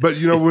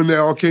 when they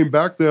all came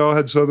back, they all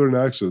had Southern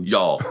accents.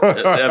 Y'all,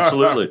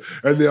 absolutely.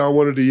 And they all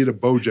wanted to eat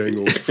at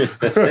Bojangles.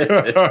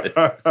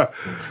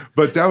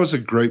 But that was a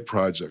great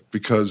project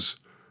because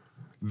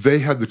they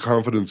had the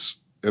confidence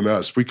in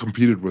us. We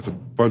competed with a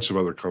bunch of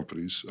other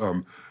companies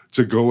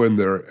to go in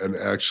there and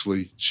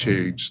actually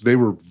change. They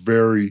were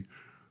very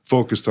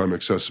focused on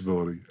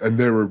accessibility, and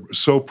they were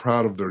so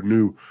proud of their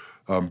new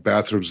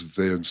bathrooms that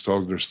they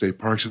installed in their state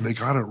parks, and they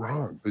got it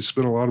wrong. They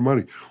spent a lot of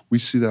money. We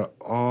see that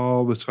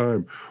all the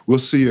time. We'll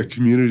see a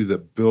community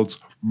that builds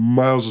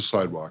miles of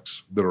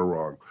sidewalks that are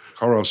wrong.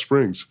 Colorado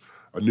Springs,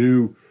 a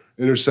new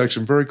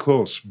intersection, very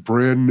close,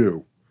 brand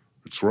new.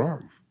 It's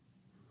wrong.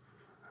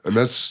 And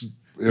that's...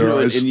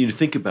 and you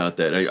think about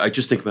that. I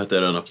just think about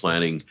that on a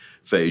planning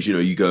phase.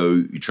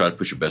 You try to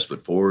put your best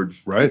foot forward.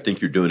 Right. You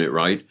think you're doing it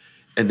right.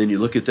 And then you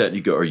look at that and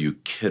you go, are you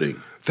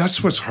kidding?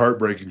 That's what's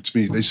heartbreaking to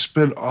me. They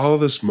spend all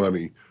this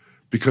money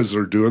because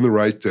they're doing the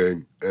right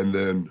thing, and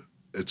then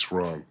it's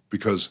wrong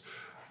because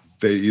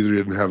they either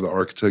didn't have the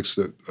architects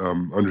that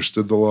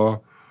understood the law,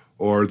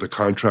 or the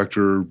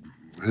contractor,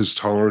 his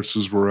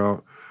tolerances were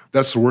out.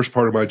 That's the worst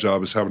part of my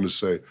job, is having to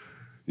say,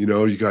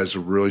 you guys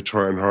are really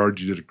trying hard.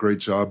 You did a great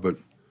job, but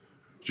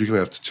you're going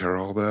to have to tear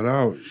all that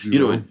out. You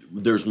know,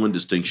 there's one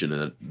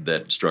distinction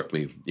that struck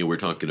me. You know, we're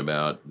talking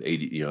about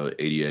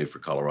ADA for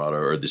Colorado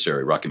or this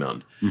area, Rocky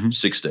Mountain,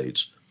 6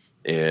 states,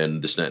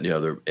 and this, that, and the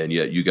other, and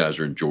yet you guys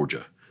are in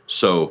Georgia.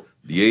 So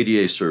the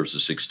ADA serves the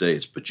 6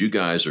 states, but you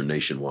guys are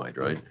nationwide,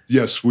 right?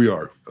 Yes, we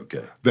are.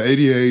 Okay. The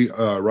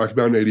ADA, Rocky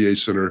Mountain ADA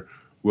Center,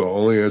 will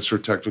only answer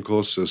technical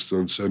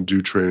assistance and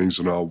do trainings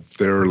and all.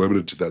 They're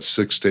limited to that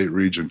 6-state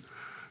region.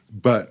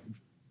 But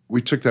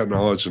we took that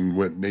knowledge and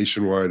went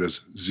nationwide,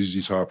 as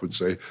ZZ Top would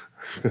say.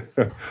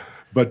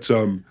 But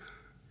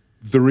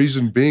the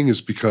reason being is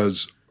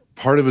because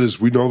part of it is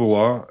we know the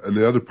law, and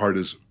the other part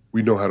is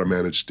we know how to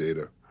manage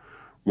data.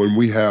 When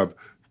we have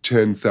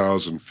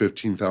 10,000,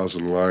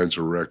 15,000 lines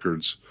or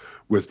records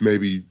with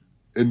maybe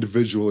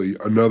individually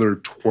another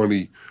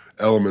 20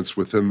 elements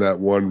within that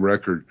one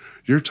record,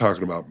 you're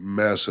talking about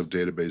massive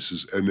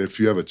databases. And if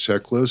you have a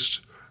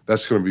checklist,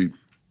 that's going to be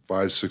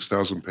 5,000,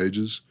 6,000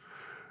 pages.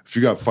 If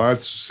you got 5,000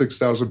 to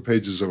 6,000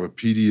 pages of a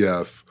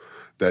PDF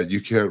that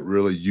you can't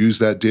really use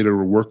that data to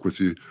work with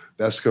you,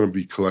 that's going to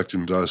be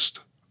collecting dust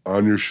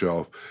on your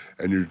shelf,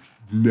 and you're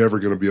never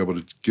going to be able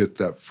to get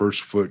that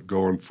first foot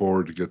going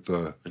forward to get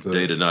the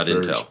data, not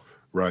intel.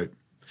 Right.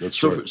 That's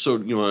so, right. So,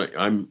 you know,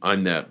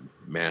 I'm that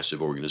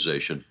massive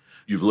organization.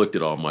 You've looked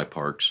at all my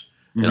parks,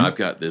 and I've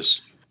got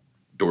this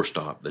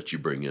doorstop that you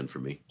bring in for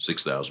me,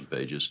 6,000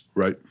 pages.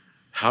 Right.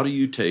 How do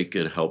you take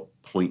and help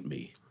point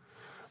me?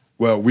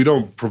 Well, we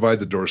don't provide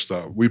the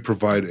doorstop. We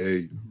provide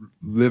a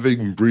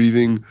living,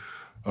 breathing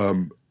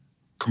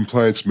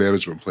compliance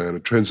management plan, a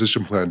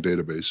transition plan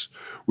database,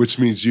 which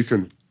means you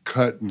can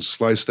cut and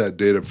slice that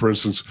data. For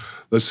instance,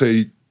 let's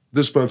say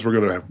this month we're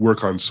going to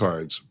work on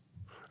signs.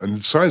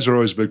 And signs are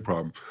always a big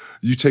problem.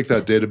 You take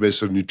that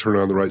database and you turn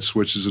on the right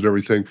switches and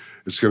everything,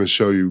 it's going to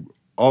show you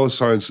all the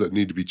signs that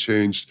need to be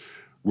changed,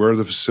 where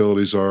the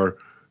facilities are,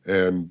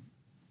 and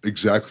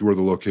exactly where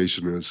the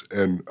location is,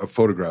 and a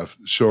photograph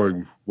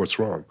showing what's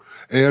wrong.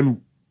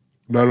 And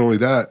not only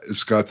that,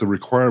 it's got the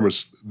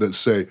requirements that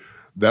say,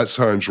 that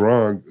sign's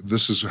wrong,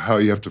 this is how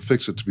you have to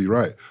fix it to be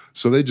right.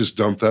 So they just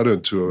dump that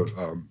into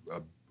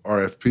a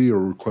RFP or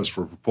request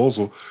for a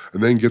proposal,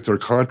 and then get their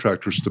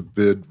contractors to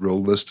bid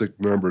realistic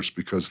numbers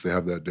because they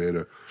have that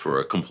data. For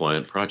a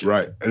compliant project.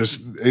 Right. And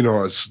it's, you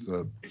know,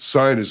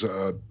 sign is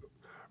a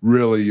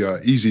really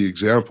easy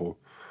example.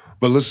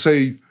 But let's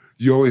say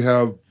you only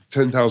have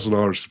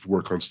 $10,000 to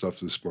work on stuff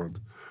this month.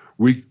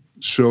 We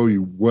show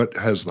you what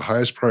has the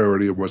highest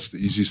priority and what's the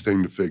easiest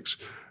thing to fix.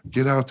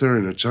 Get out there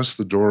and adjust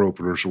the door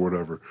openers or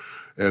whatever,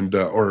 and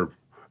or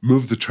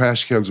move the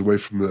trash cans away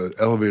from the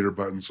elevator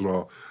buttons and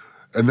all.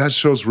 And that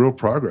shows real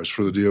progress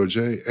for the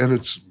DOJ, and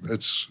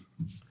it's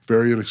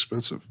very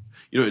inexpensive.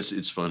 You know,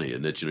 it's funny,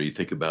 and that, you know, you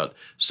think about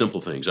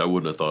simple things. I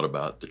wouldn't have thought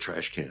about the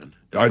trash can.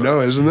 I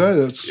know, isn't that?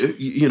 It's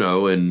you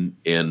know, and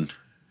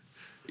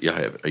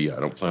yeah, I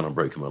don't plan on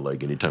breaking my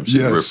leg anytime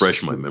soon. Yes,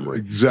 refresh my memory.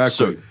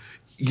 Exactly. So,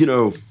 you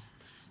know,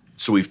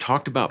 so we've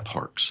talked about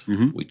parks.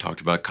 We talked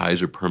about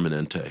Kaiser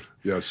Permanente.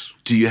 Yes.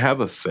 Do you have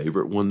a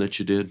favorite one that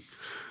you did?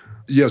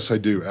 Yes, I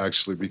do,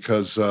 actually,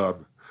 because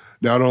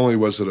not only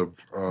was it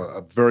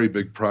a very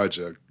big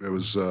project, it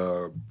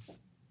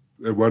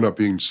wound up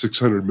being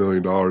 $600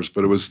 million,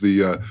 but it was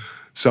the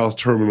South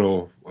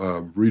Terminal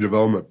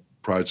redevelopment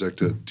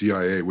project at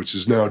DIA, which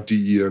is now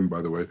DEN,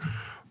 by the way.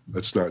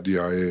 That's not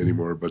DIA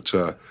anymore, but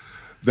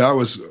that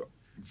was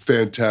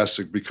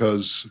fantastic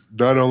because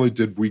not only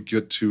did we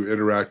get to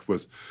interact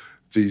with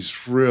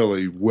these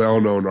really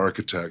well-known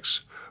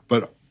architects,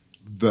 but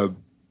the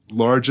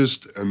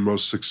largest and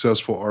most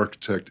successful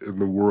architect in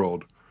the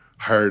world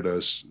hired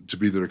us to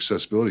be their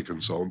accessibility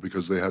consultant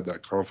because they had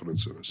that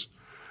confidence in us.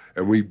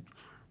 And we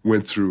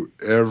went through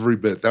every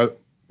bit. That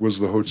was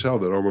the hotel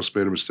that almost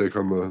made a mistake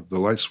on the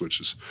light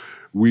switches.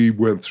 We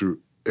went through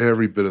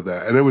every bit of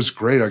that. And it was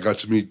great. I got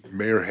to meet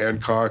Mayor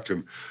Hancock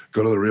and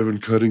go to the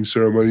ribbon cutting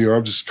ceremony. You know,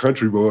 I'm just a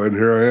country boy, and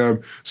here I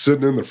am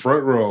sitting in the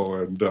front row.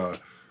 And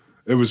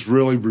it was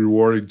really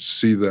rewarding to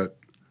see that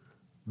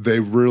they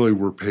really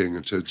were paying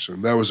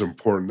attention. That was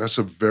important. That's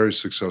a very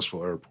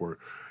successful airport.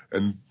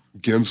 And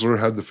Gensler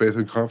had the faith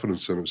and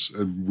confidence in us,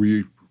 and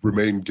we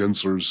remained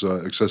Gensler's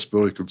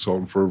accessibility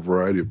consultant for a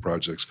variety of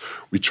projects.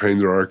 We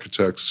trained their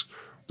architects.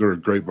 They're a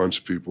great bunch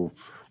of people.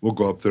 We'll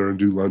go up there and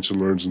do lunch and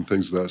learns and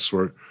things of that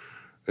sort.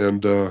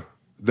 And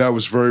that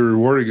was very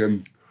rewarding.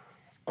 And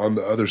on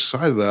the other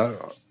side of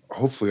that,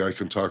 hopefully I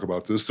can talk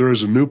about this. There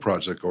is a new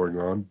project going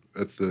on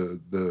at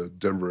the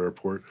Denver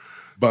airport,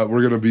 but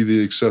we're going to be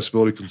the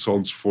accessibility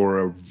consultants for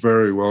a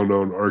very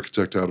well-known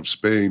architect out of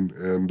Spain.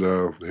 And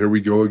here we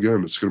go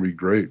again. It's going to be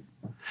great.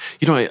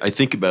 You know, I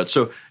think about,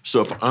 so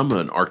if I'm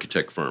an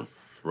architect firm,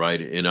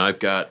 right, and I've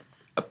got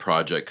a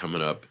project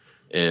coming up,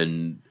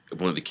 and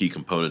one of the key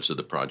components of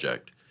the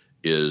project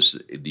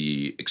is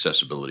the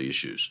accessibility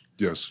issues.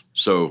 Yes.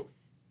 So,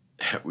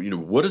 you know,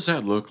 what does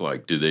that look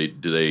like? Do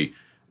they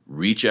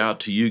reach out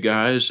to you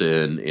guys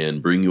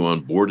and bring you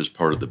on board as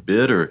part of the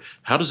bid, or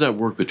how does that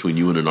work between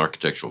you and an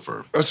architectural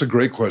firm? That's a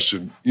great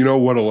question. You know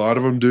what a lot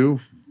of them do?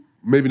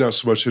 Maybe not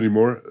so much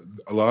anymore.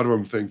 A lot of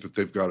them think that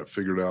they've got it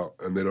figured out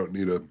and they don't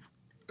need a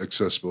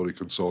accessibility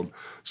consultant.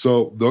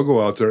 So they'll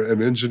go out there,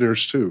 and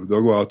engineers too,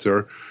 they'll go out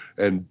there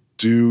and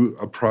do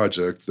a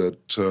project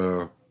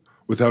that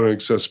without an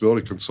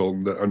accessibility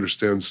consultant that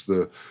understands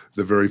the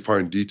very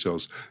fine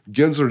details.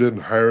 Gensler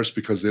didn't hire us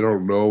because they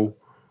don't know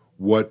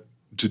what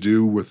to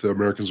do with the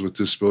Americans with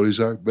Disabilities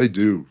Act. They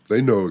do.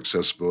 They know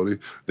accessibility.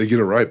 They get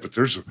it right. But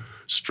there's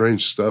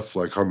strange stuff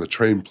like on the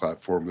train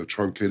platform, the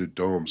truncated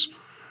domes.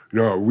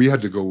 We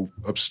had to go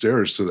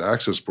upstairs to the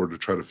access board to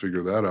try to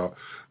figure that out.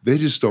 They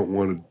just don't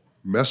want to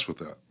mess with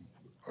that.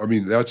 I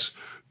mean, that's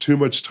too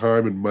much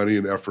time and money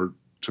and effort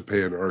to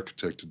pay an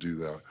architect to do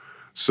that.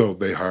 So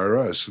they hire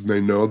us, and they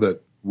know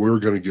that we're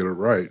going to get it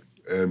right,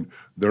 and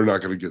they're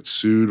not going to get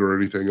sued or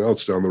anything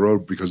else down the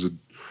road because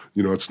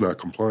it's not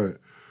compliant.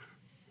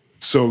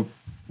 So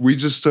we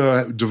just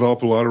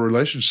develop a lot of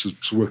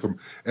relationships with them.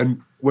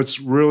 And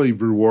what's really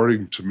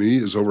rewarding to me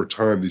is over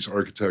time, these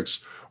architects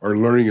are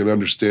learning and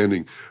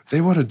understanding. They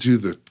want to do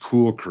the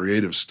cool,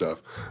 creative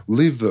stuff.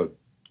 Leave the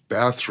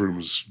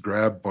bathrooms,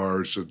 grab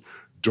bars, and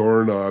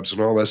doorknobs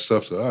and all that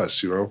stuff to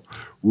us,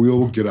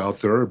 We'll get out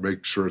there and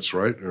make sure it's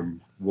right,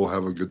 and we'll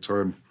have a good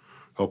time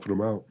helping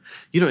them out.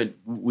 And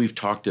we've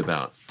talked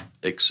about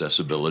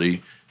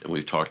accessibility, and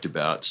we've talked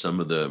about some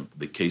of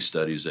the case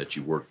studies that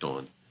you worked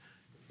on.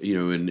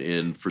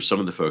 And for some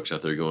of the folks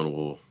out there going,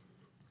 well,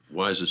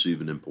 why is this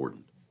even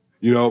important?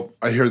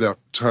 I hear that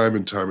time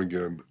and time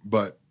again,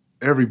 but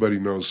everybody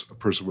knows a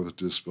person with a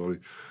disability.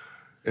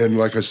 And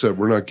like I said,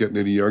 we're not getting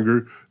any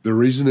younger. The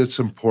reason it's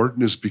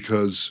important is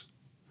because,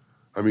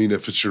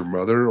 if it's your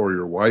mother or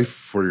your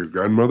wife or your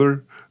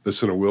grandmother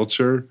that's in a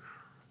wheelchair,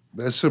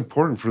 that's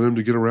important for them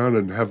to get around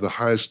and have the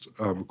highest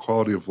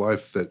quality of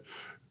life that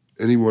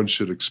anyone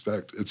should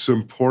expect. It's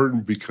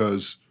important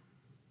because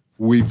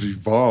we've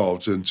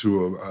evolved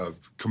into a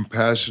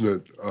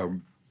compassionate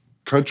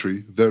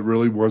country that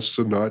really wants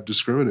to not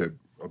discriminate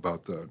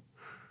about that.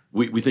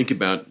 We think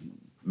about,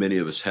 many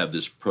of us have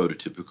this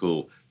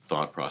prototypical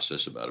thought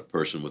process about a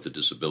person with a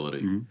disability.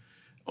 Mm-hmm.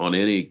 On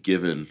any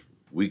given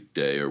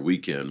weekday or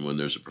weekend when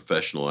there's a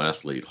professional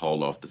athlete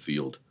hauled off the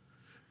field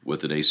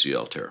with an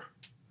ACL tear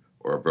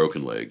or a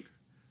broken leg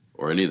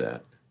or any of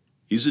that,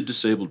 he's a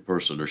disabled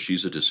person or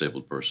she's a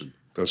disabled person.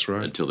 That's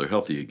right. Until they're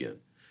healthy again.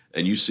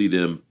 And you see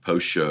them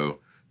post-show,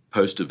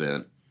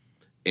 post-event,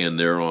 and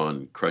they're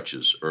on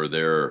crutches or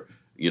they're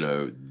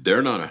not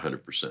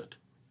 100%.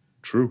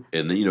 True.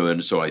 And then,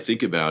 and so I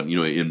think about,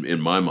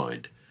 in my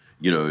mind,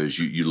 as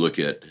you look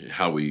at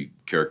how we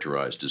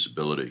characterize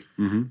disability,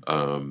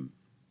 mm-hmm.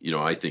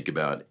 I think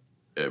about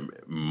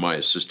my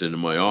assistant in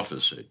my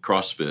office at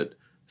CrossFit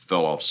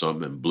fell off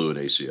something and blew an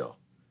ACL.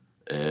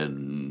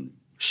 And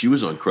she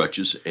was on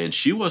crutches and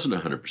she wasn't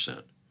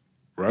 100%,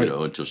 right?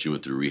 Until she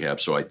went through rehab.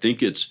 So I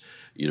think it's,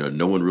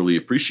 no one really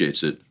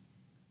appreciates it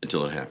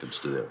until it happens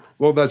to them.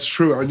 Well, that's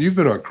true. And you've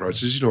been on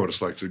crutches. You know what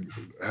it's like to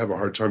have a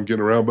hard time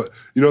getting around. But,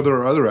 there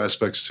are other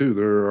aspects, too.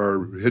 There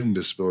are hidden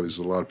disabilities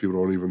that a lot of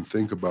people don't even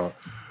think about.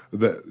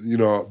 That,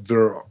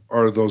 there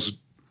are those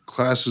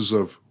classes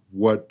of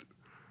what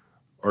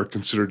are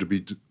considered to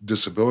be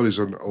disabilities.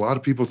 And a lot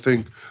of people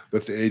think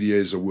that the ADA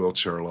is a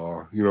wheelchair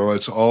law.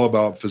 It's all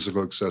about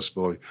physical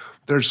accessibility.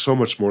 There's so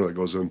much more that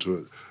goes into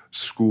it.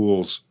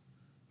 Schools,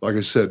 like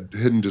I said,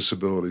 hidden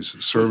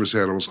disabilities, service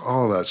animals,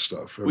 all that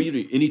stuff. Well,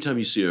 anytime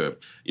you see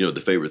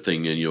the favorite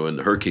thing in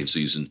the hurricane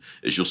season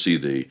is you'll see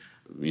the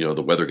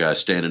weather guy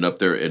standing up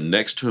there, and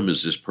next to him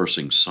is this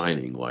person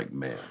signing like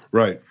mad.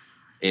 Right.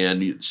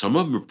 And some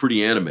of them are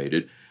pretty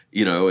animated,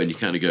 and you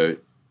kind of go,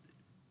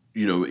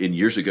 in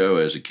years ago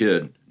as a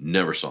kid,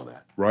 never saw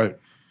that. Right.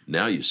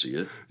 Now you see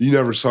it. You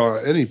never saw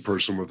any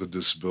person with a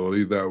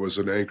disability that was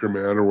an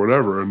anchorman or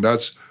whatever, and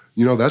that's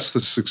the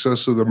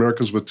success of the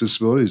Americans with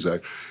Disabilities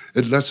Act.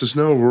 It lets us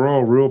know we're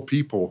all real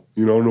people,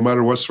 no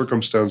matter what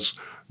circumstance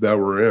that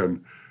we're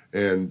in.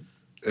 And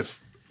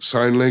if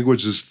sign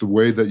language is the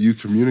way that you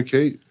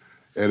communicate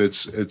and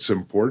it's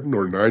important,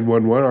 or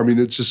 911,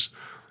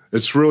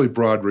 it's really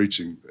broad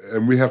reaching.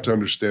 And we have to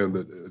understand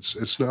that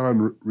it's not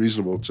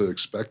unreasonable to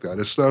expect that.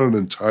 It's not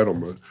an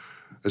entitlement.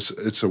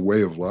 It's a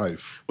way of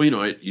life. Well,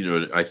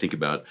 I think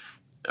about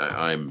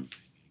I'm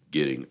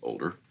getting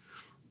older.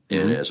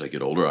 And mm-hmm. as I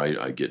get older,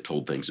 I get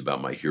told things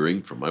about my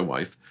hearing from my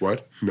wife.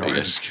 What? No, I'm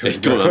just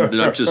kidding.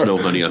 I'm just no,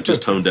 honey. I'm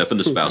just tone deaf in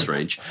the spouse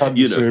range. I'm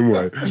the same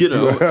way. And,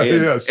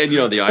 yes. And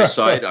the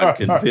eyesight. I'm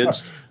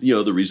convinced.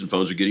 The reason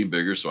phones are getting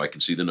bigger so I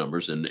can see the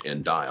numbers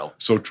and dial.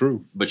 So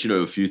true. But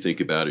if you think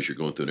about as you're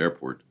going through an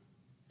airport,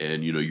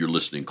 and you're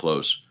listening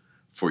close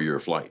for your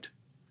flight,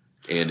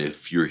 and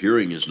if your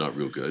hearing is not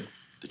real good,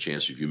 the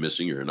chance of you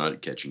missing or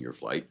not catching your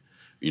flight,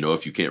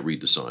 if you can't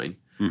read the sign.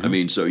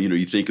 Mm-hmm. So,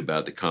 you think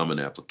about the common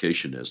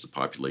application as the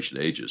population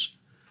ages.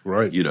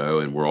 Right.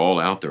 And we're all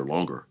out there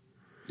longer,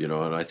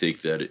 and I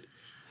think that,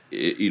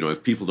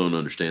 if people don't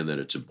understand that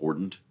it's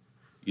important,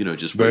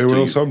 just they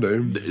will someday.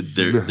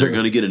 They're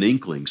going to get an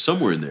inkling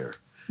somewhere in there.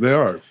 They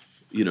are.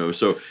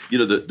 So,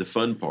 the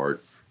fun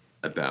part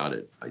about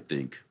it, I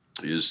think,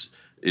 is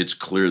it's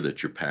clear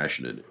that you're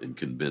passionate and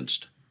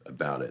convinced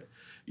about it.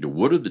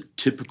 What are the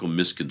typical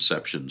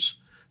misconceptions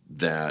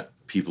that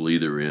people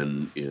either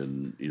in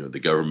the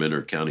government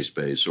or county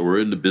space or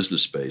in the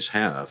business space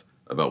have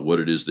about what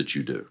it is that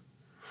you do?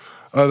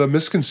 The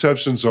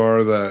misconceptions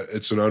are that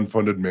it's an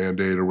unfunded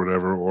mandate or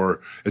whatever,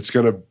 or it's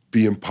going to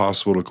be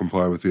impossible to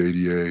comply with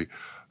the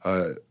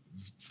ADA.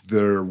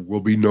 There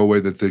will be no way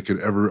that they could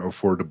ever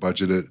afford to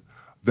budget it,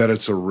 that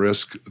it's a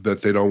risk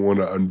that they don't want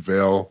to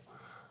unveil,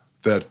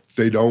 that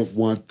they don't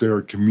want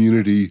their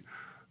community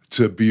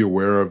to be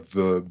aware of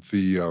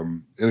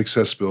the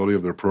inaccessibility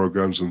of their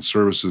programs and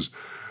services,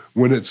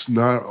 when it's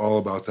not all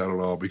about that at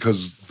all,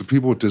 because the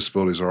people with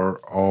disabilities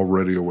are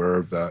already aware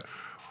of that.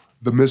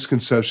 The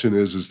misconception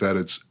is that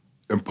it's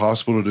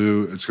impossible to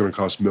do. It's going to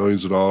cost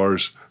millions of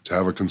dollars to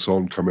have a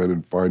consultant come in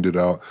and find it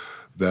out,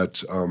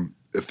 that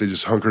if they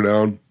just hunker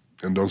down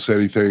and don't say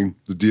anything,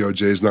 the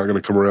DOJ is not going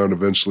to come around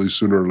eventually,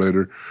 sooner or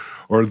later,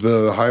 or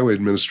the Highway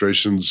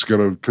Administration is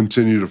going to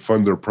continue to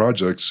fund their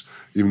projects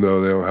even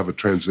though they don't have a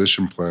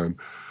transition plan.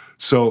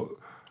 So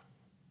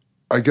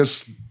I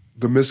guess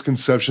the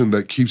misconception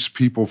that keeps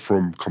people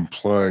from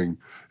complying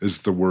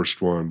is the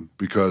worst one,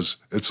 because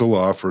it's a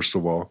law, first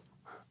of all.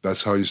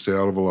 That's how you stay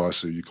out of a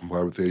lawsuit. You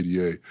comply with the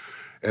ADA.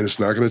 And it's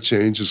not going to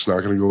change. It's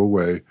not going to go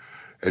away.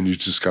 And you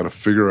just got to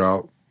figure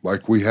out,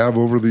 like we have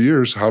over the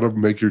years, how to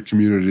make your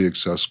community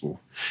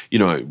accessible.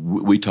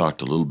 We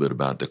talked a little bit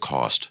about the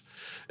cost.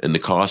 And the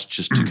cost,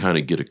 just to kind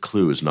of get a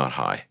clue, is not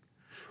high.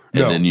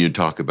 And then you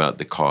talk about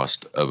the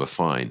cost of a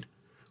fine,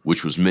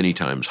 which was many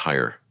times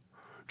higher.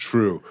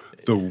 True.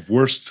 The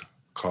worst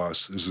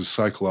cost is the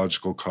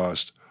psychological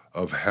cost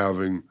of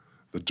having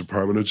the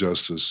Department of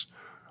Justice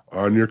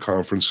on your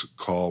conference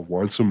call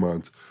once a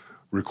month,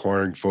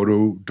 requiring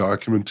photo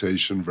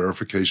documentation,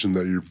 verification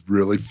that you're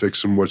really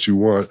fixing what you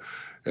want,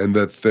 and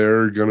that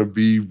they're going to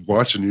be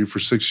watching you for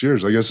 6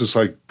 years. I guess it's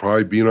like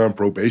probably being on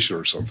probation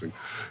or something.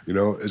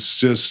 It's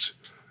just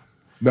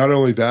not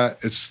only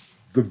that, it's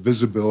the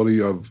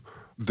visibility of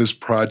this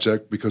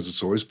project, because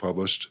it's always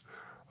published.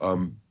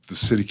 The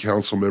city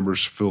council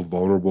members feel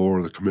vulnerable,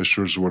 or the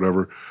commissioners or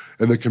whatever,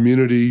 and the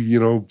community,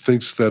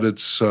 thinks that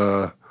it's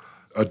a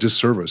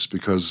disservice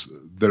because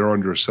they're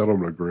under a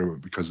settlement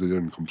agreement because they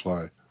didn't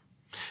comply.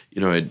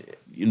 I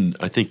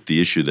think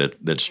the issue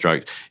that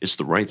strikes, it's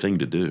the right thing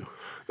to do.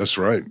 That's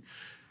right.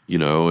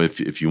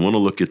 If you want to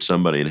look at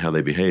somebody and how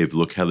they behave,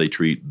 look how they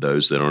treat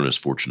those that aren't as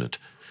fortunate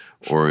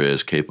or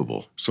as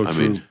capable. So I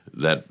true. mean,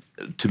 that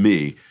to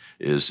me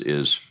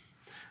is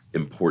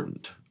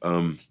important.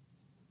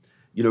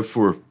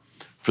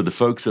 For the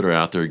folks that are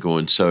out there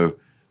going, so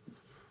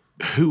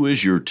who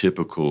is your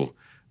typical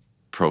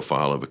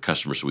profile of a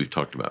customer? So we've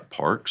talked about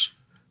parks,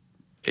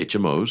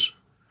 HMOs,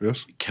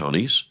 Yes.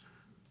 counties.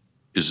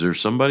 Is there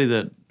somebody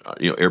that,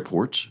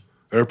 airports?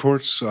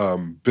 Airports,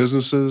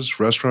 businesses,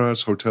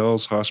 restaurants,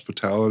 hotels,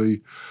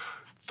 hospitality,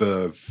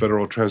 the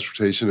Federal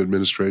Transportation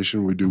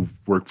Administration, we do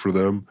work for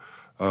them.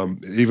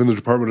 Even the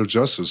Department of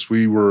Justice,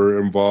 we were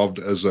involved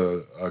as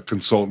a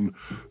consultant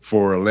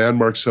for a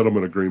landmark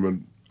settlement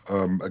agreement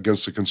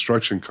against a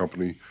construction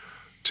company.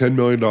 $10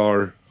 million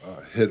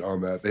hit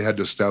on that. They had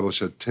to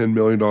establish a $10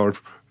 million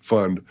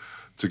fund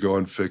to go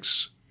and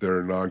fix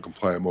their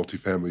non-compliant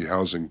multifamily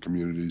housing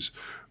communities.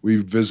 We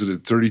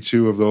visited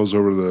 32 of those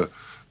over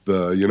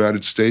the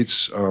United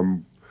States.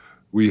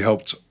 We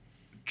helped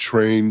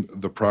train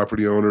the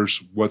property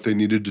owners what they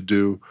needed to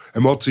do.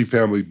 And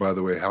multifamily, by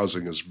the way,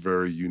 housing is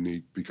very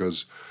unique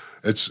because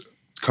it's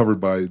covered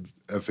by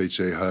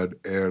FHA, HUD,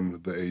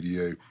 and the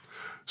ADA.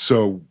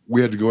 So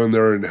we had to go in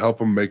there and help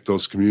them make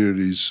those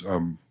communities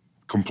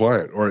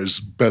compliant, or as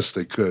best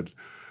they could.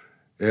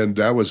 And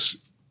that was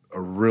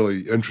a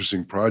really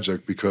interesting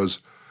project because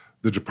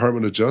the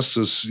Department of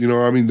Justice,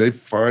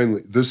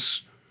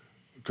 this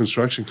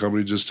construction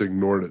company just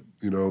ignored it.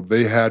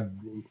 They had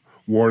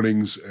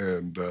warnings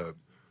and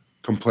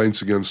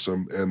complaints against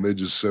them, and they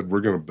just said,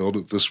 we're going to build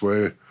it this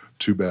way.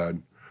 Too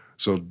bad.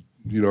 So,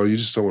 you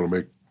just don't want to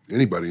make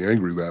anybody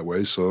angry that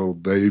way. So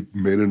they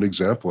made an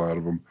example out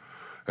of them.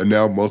 And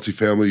now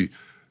multifamily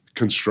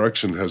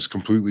construction has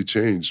completely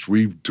changed.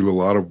 We do a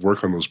lot of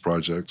work on those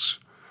projects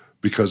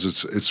because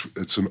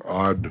it's an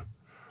odd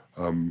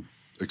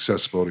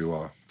accessibility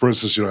law. For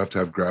instance, you don't have to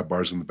have grab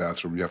bars in the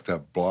bathroom. You have to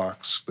have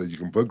blocks that you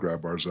can put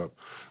grab bars up,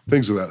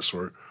 things of that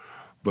sort.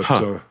 But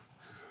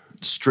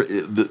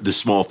the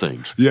small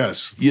things.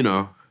 Yes. We've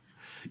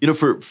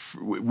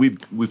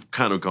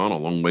kind of gone a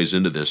long ways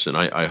into this, and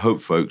I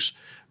hope folks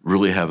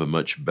really have a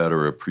much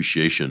better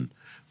appreciation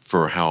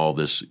for how all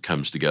this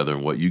comes together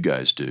and what you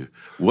guys do.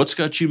 What's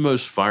got you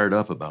most fired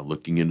up about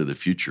looking into the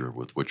future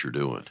with what you're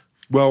doing?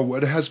 Well,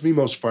 what has me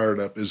most fired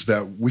up is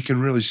that we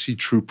can really see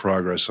true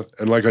progress.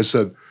 And like I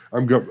said,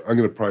 I'm going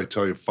to probably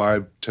tell you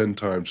 5-10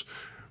 times,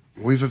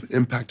 we've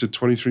impacted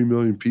 23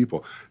 million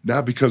people.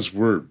 Not because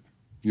we're,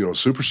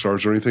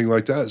 superstars or anything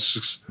like that. It's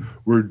just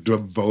we're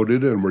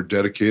devoted and we're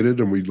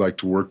dedicated, and we'd like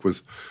to work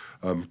with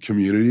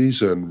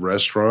communities and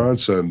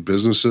restaurants and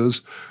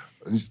businesses.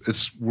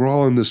 We're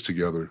all in this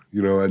together,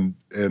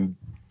 and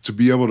to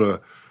be able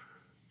to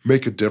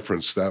make a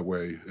difference that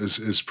way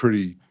is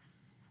pretty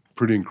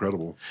pretty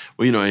incredible.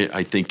 Well,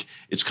 I think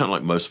it's kind of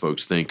like most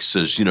folks think,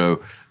 says,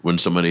 when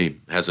somebody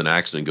has an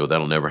accident, go,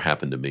 that'll never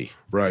happen to me.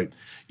 Right.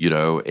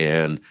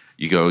 And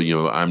you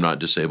go, I'm not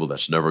disabled.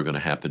 That's never going to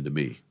happen to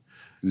me.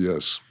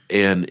 Yes.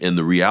 And in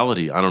the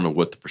reality, I don't know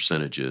what the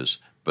percentage is,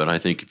 but I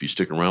think if you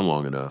stick around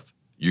long enough,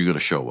 you're going to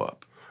show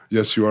up.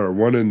 Yes, you are.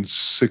 1 in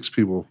 6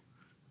 people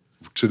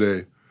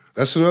today.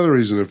 That's another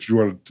reason, if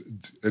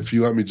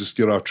you let me just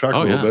get off track a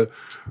little bit,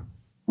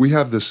 we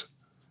have this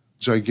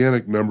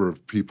gigantic number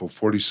of people,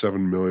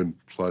 47 million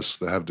plus,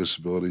 that have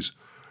disabilities.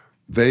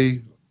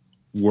 They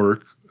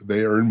work,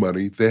 they earn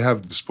money, they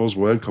have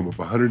disposable income of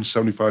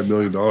 $175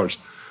 million.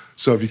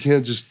 So if you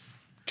can't just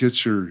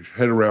get your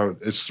head around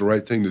it's the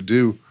right thing to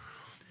do,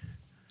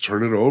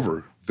 turn it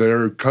over.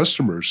 They're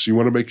customers. You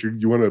want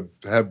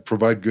to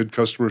provide good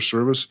customer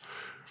service,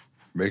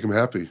 make them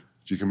happy.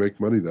 You can make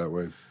money that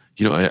way.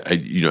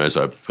 As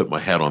I put my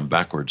hat on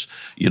backwards,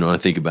 I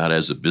think about it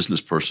as a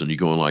business person, you're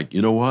going like,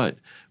 you know what?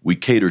 We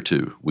cater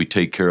to, we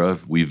take care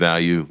of, we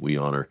value, we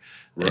honor,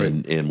 right.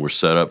 and we're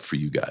set up for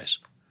you guys,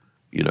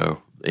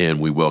 and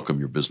we welcome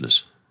your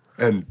business.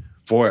 And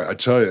boy, I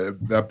tell you,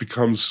 that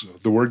becomes,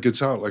 the word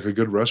gets out like a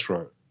good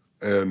restaurant.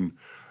 And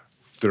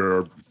there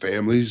are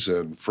families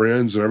and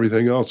friends and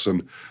everything else.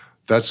 And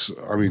that's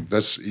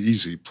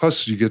easy.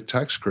 Plus, you get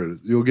tax credit.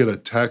 You'll get a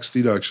tax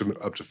deduction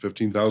up to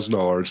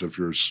 $15,000 if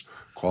you're a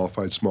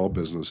qualified small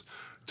business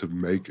to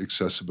make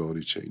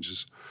accessibility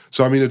changes.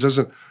 So, it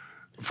doesn't,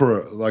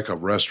 for like a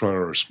restaurant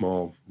or a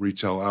small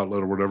retail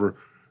outlet or whatever,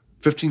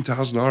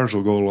 $15,000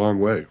 will go a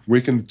long way.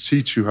 We can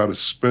teach you how to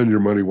spend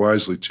your money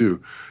wisely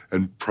too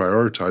and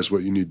prioritize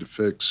what you need to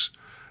fix.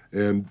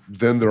 And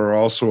then there are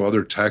also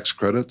other tax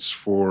credits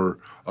for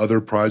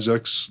other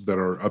projects that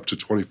are up to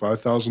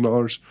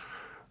 $25,000.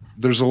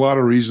 There's a lot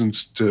of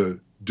reasons to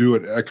do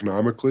it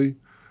economically,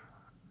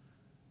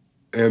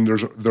 and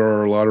there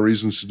are a lot of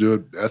reasons to do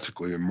it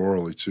ethically and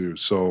morally too.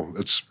 So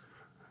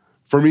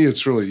for me,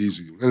 it's really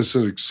easy, and it's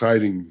an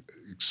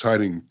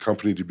exciting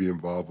company to be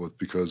involved with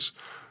because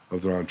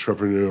of their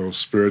entrepreneurial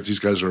spirit. These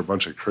guys are a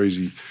bunch of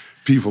crazy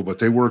people, but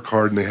they work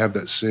hard and they have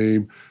that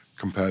same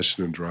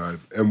compassion and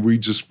drive, and we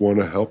just want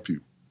to help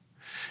you.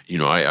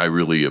 I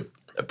really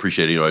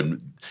appreciate it.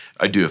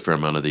 I do a fair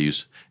amount of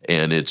these,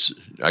 and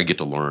I get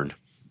to learn,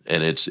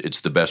 and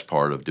it's the best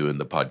part of doing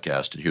the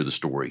podcast and hear the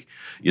story.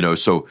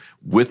 So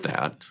with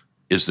that,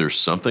 is there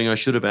something I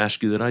should have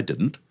asked you that I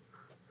didn't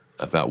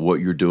about what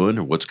you're doing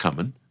or what's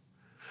coming?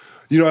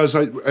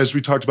 As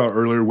we talked about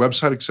earlier,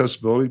 website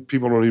accessibility,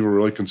 people don't even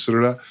really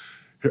consider that.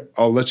 Here,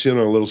 I'll let you in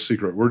on a little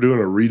secret. We're doing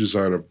a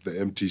redesign of the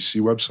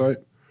MTC website.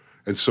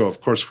 And so, of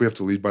course, we have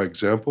to lead by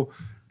example.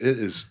 It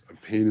is a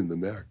pain in the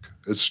neck.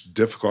 It's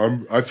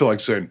difficult. I feel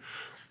like saying,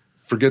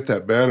 forget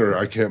that banner.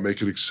 I can't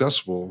make it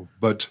accessible.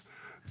 But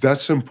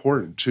that's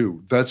important,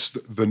 too. That's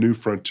the new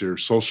frontier,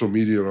 social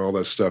media and all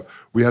that stuff.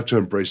 We have to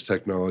embrace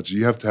technology.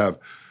 You have to have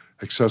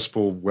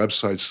accessible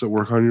websites that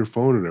work on your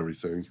phone and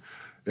everything.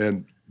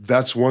 And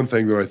that's one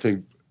thing that I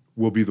think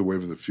will be the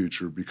wave of the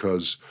future,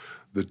 because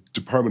the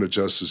Department of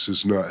Justice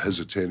is not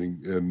hesitating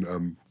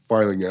in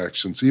filing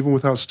actions, even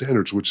without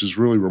standards, which is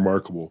really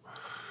remarkable.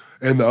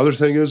 And the other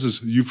thing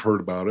is you've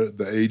heard about it,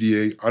 the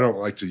ADA. I don't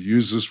like to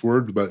use this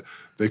word, but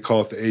they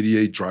call it the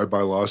ADA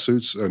drive-by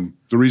lawsuits. And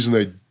the reason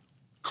they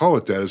call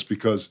it that is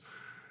because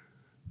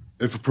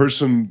if a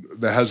person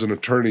that has an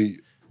attorney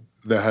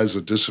that has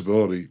a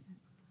disability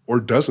or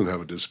doesn't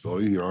have a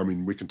disability,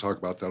 we can talk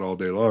about that all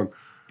day long.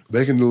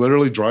 They can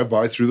literally drive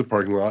by through the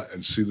parking lot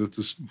and see that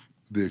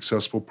the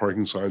accessible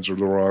parking signs are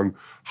the wrong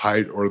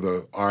height, or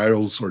the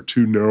aisles are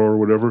too narrow or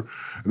whatever,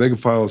 and they can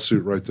file a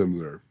suit right then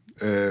and there.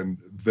 And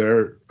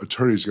their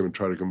attorney is going to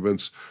try to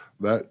convince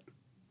that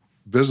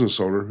business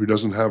owner, who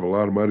doesn't have a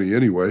lot of money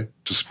anyway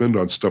to spend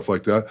on stuff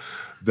like that,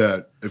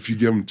 that if you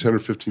give them $10,000 or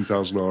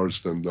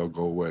 $15,000, then they'll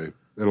go away.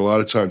 And a lot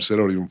of times they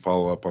don't even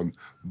follow up on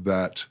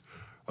that,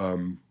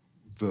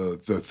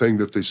 the thing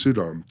that they sued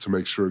on, to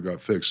make sure it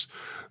got fixed.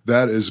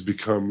 That is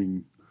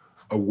becoming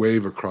a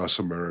wave across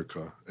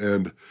America.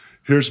 And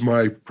here's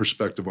my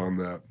perspective on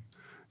that.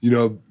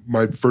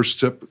 My first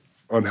tip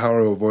on how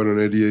to avoid an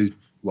ADA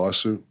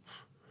lawsuit: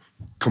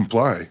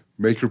 comply.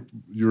 Make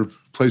your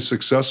place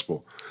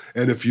accessible.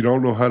 And if you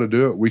don't know how to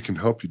do it, we can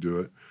help you do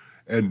it.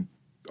 And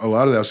a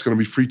lot of that's going to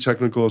be free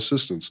technical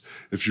assistance.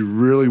 If you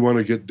really want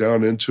to get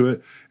down into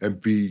it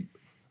and be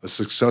a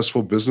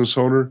successful business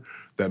owner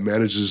that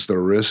manages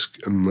their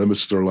risk and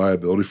limits their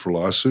liability for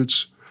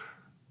lawsuits,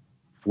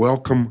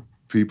 welcome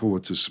people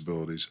with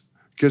disabilities.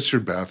 Get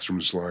your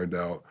bathrooms lined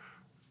out.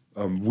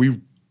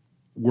 We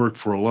work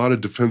for a lot of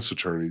defense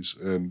attorneys,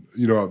 and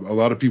a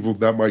lot of people,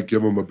 that might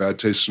give them a bad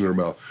taste in their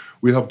mouth.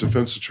 We help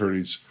defense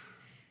attorneys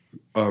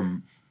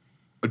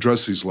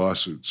address these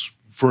lawsuits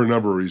for a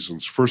number of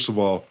reasons. First of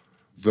all,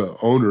 the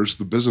owners,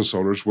 the business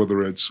owners,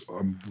 whether it's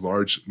a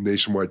large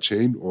nationwide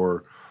chain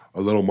or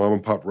a little mom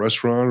and pop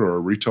restaurant or a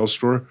retail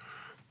store,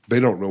 they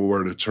don't know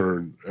where to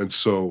turn. And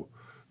so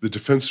the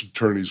defense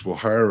attorneys will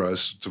hire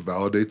us to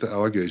validate the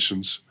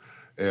allegations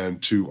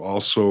and to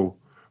also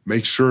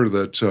make sure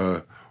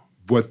that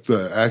what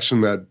the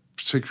action that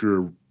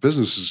particular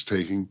business is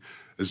taking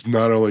is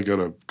not only going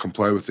to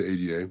comply with the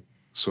ADA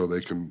so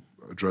they can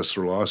address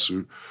their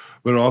lawsuit,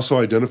 but it also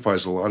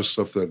identifies a lot of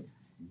stuff that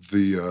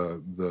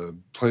the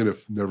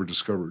plaintiff never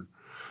discovered.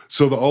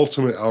 So the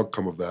ultimate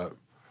outcome of that,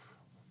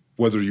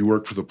 whether you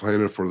work for the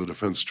plaintiff or the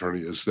defense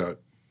attorney, is that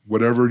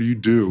whatever you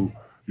do,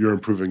 you're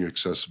improving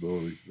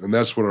accessibility. And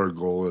that's what our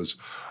goal is.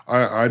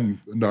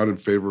 I'm not in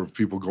favor of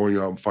people going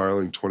out and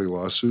filing 20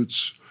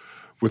 lawsuits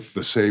with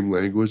the same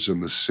language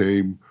and the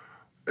same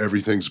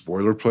everything's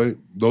boilerplate.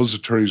 Those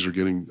attorneys are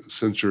getting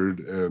censured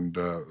and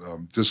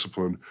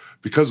disciplined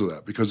because of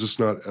that, because it's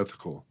not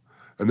ethical.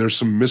 And there's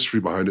some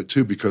mystery behind it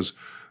too, because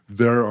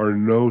there are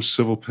no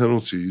civil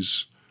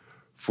penalties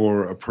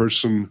for a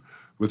person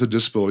with a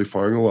disability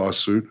filing a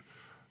lawsuit.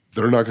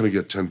 They're not going to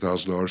get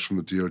 $10,000 from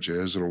the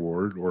DOJ as an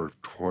award, or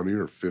 20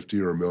 or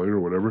 50 or $1 million or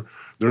whatever.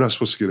 They're not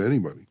supposed to get any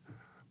money,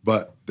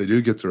 but they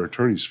do get their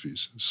attorney's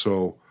fees.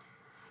 So,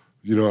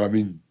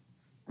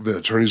 the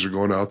attorneys are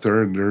going out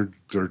there and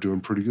they're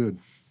doing pretty good.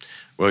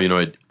 Well,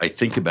 I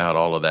think about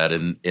all of that,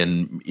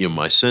 and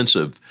my sense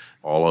of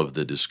all of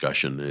the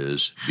discussion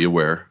is be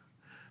aware,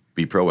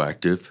 be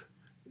proactive.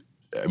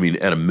 I mean,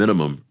 at a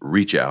minimum,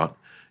 reach out.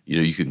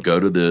 You can go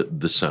to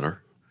the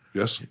center.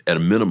 Yes. At a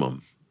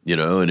minimum,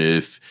 and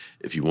if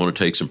you want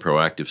to take some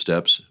proactive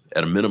steps,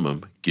 at a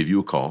minimum, give you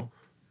a call.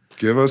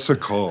 Give us a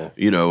call.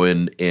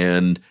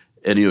 And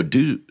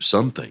do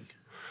something.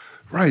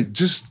 Right.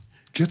 Just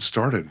get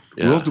started.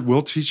 Yeah.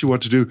 We'll teach you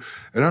what to do.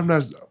 And I'm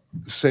not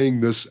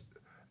saying this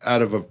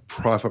out of a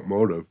profit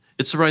motive.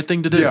 It's the right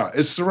thing to do. Yeah,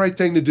 it's the right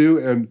thing to do.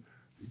 And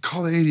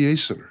call the ADA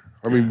Center.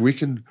 I mean, we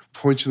can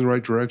point you in the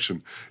right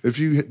direction. If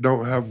you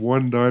don't have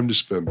one dime to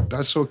spend,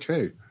 that's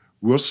okay.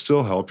 We'll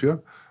still help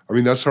you. I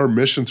mean, that's our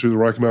mission through the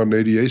Rocky Mountain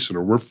ADA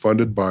Center. We're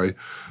funded by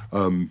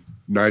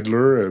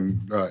NIDLR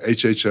and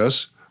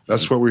HHS.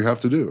 That's what we have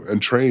to do,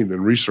 and train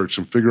and research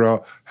and figure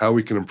out how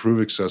we can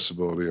improve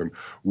accessibility and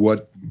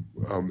what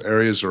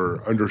areas are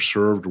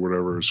underserved or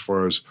whatever as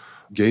far as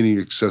gaining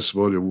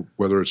accessibility,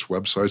 whether it's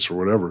websites or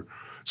whatever.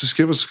 Just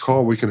give us a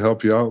call. We can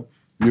help you out.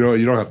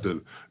 You don't have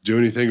to do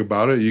anything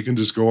about it. You can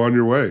just go on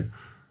your way.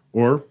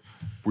 Or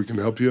we can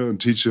help you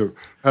and teach you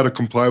how to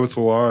comply with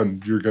the law,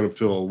 and you're going to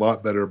feel a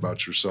lot better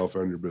about yourself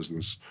and your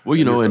business. Well,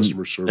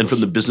 and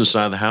from the business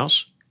side of the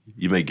house,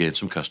 you may gain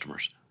some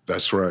customers.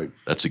 That's right.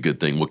 That's a good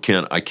thing. Well,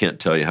 Kent, I can't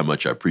tell you how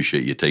much I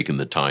appreciate you taking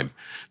the time.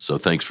 So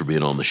thanks for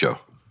being on the show.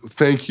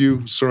 Thank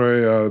you.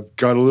 Sorry,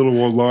 got a little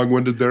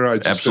long-winded there. I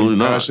just am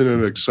passionate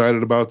and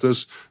excited about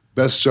this.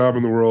 Best job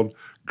in the world,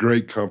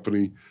 great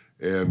company,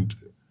 and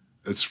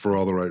it's for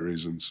all the right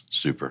reasons.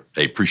 Super.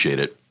 Hey, appreciate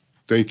it.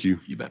 Thank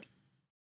you. You bet.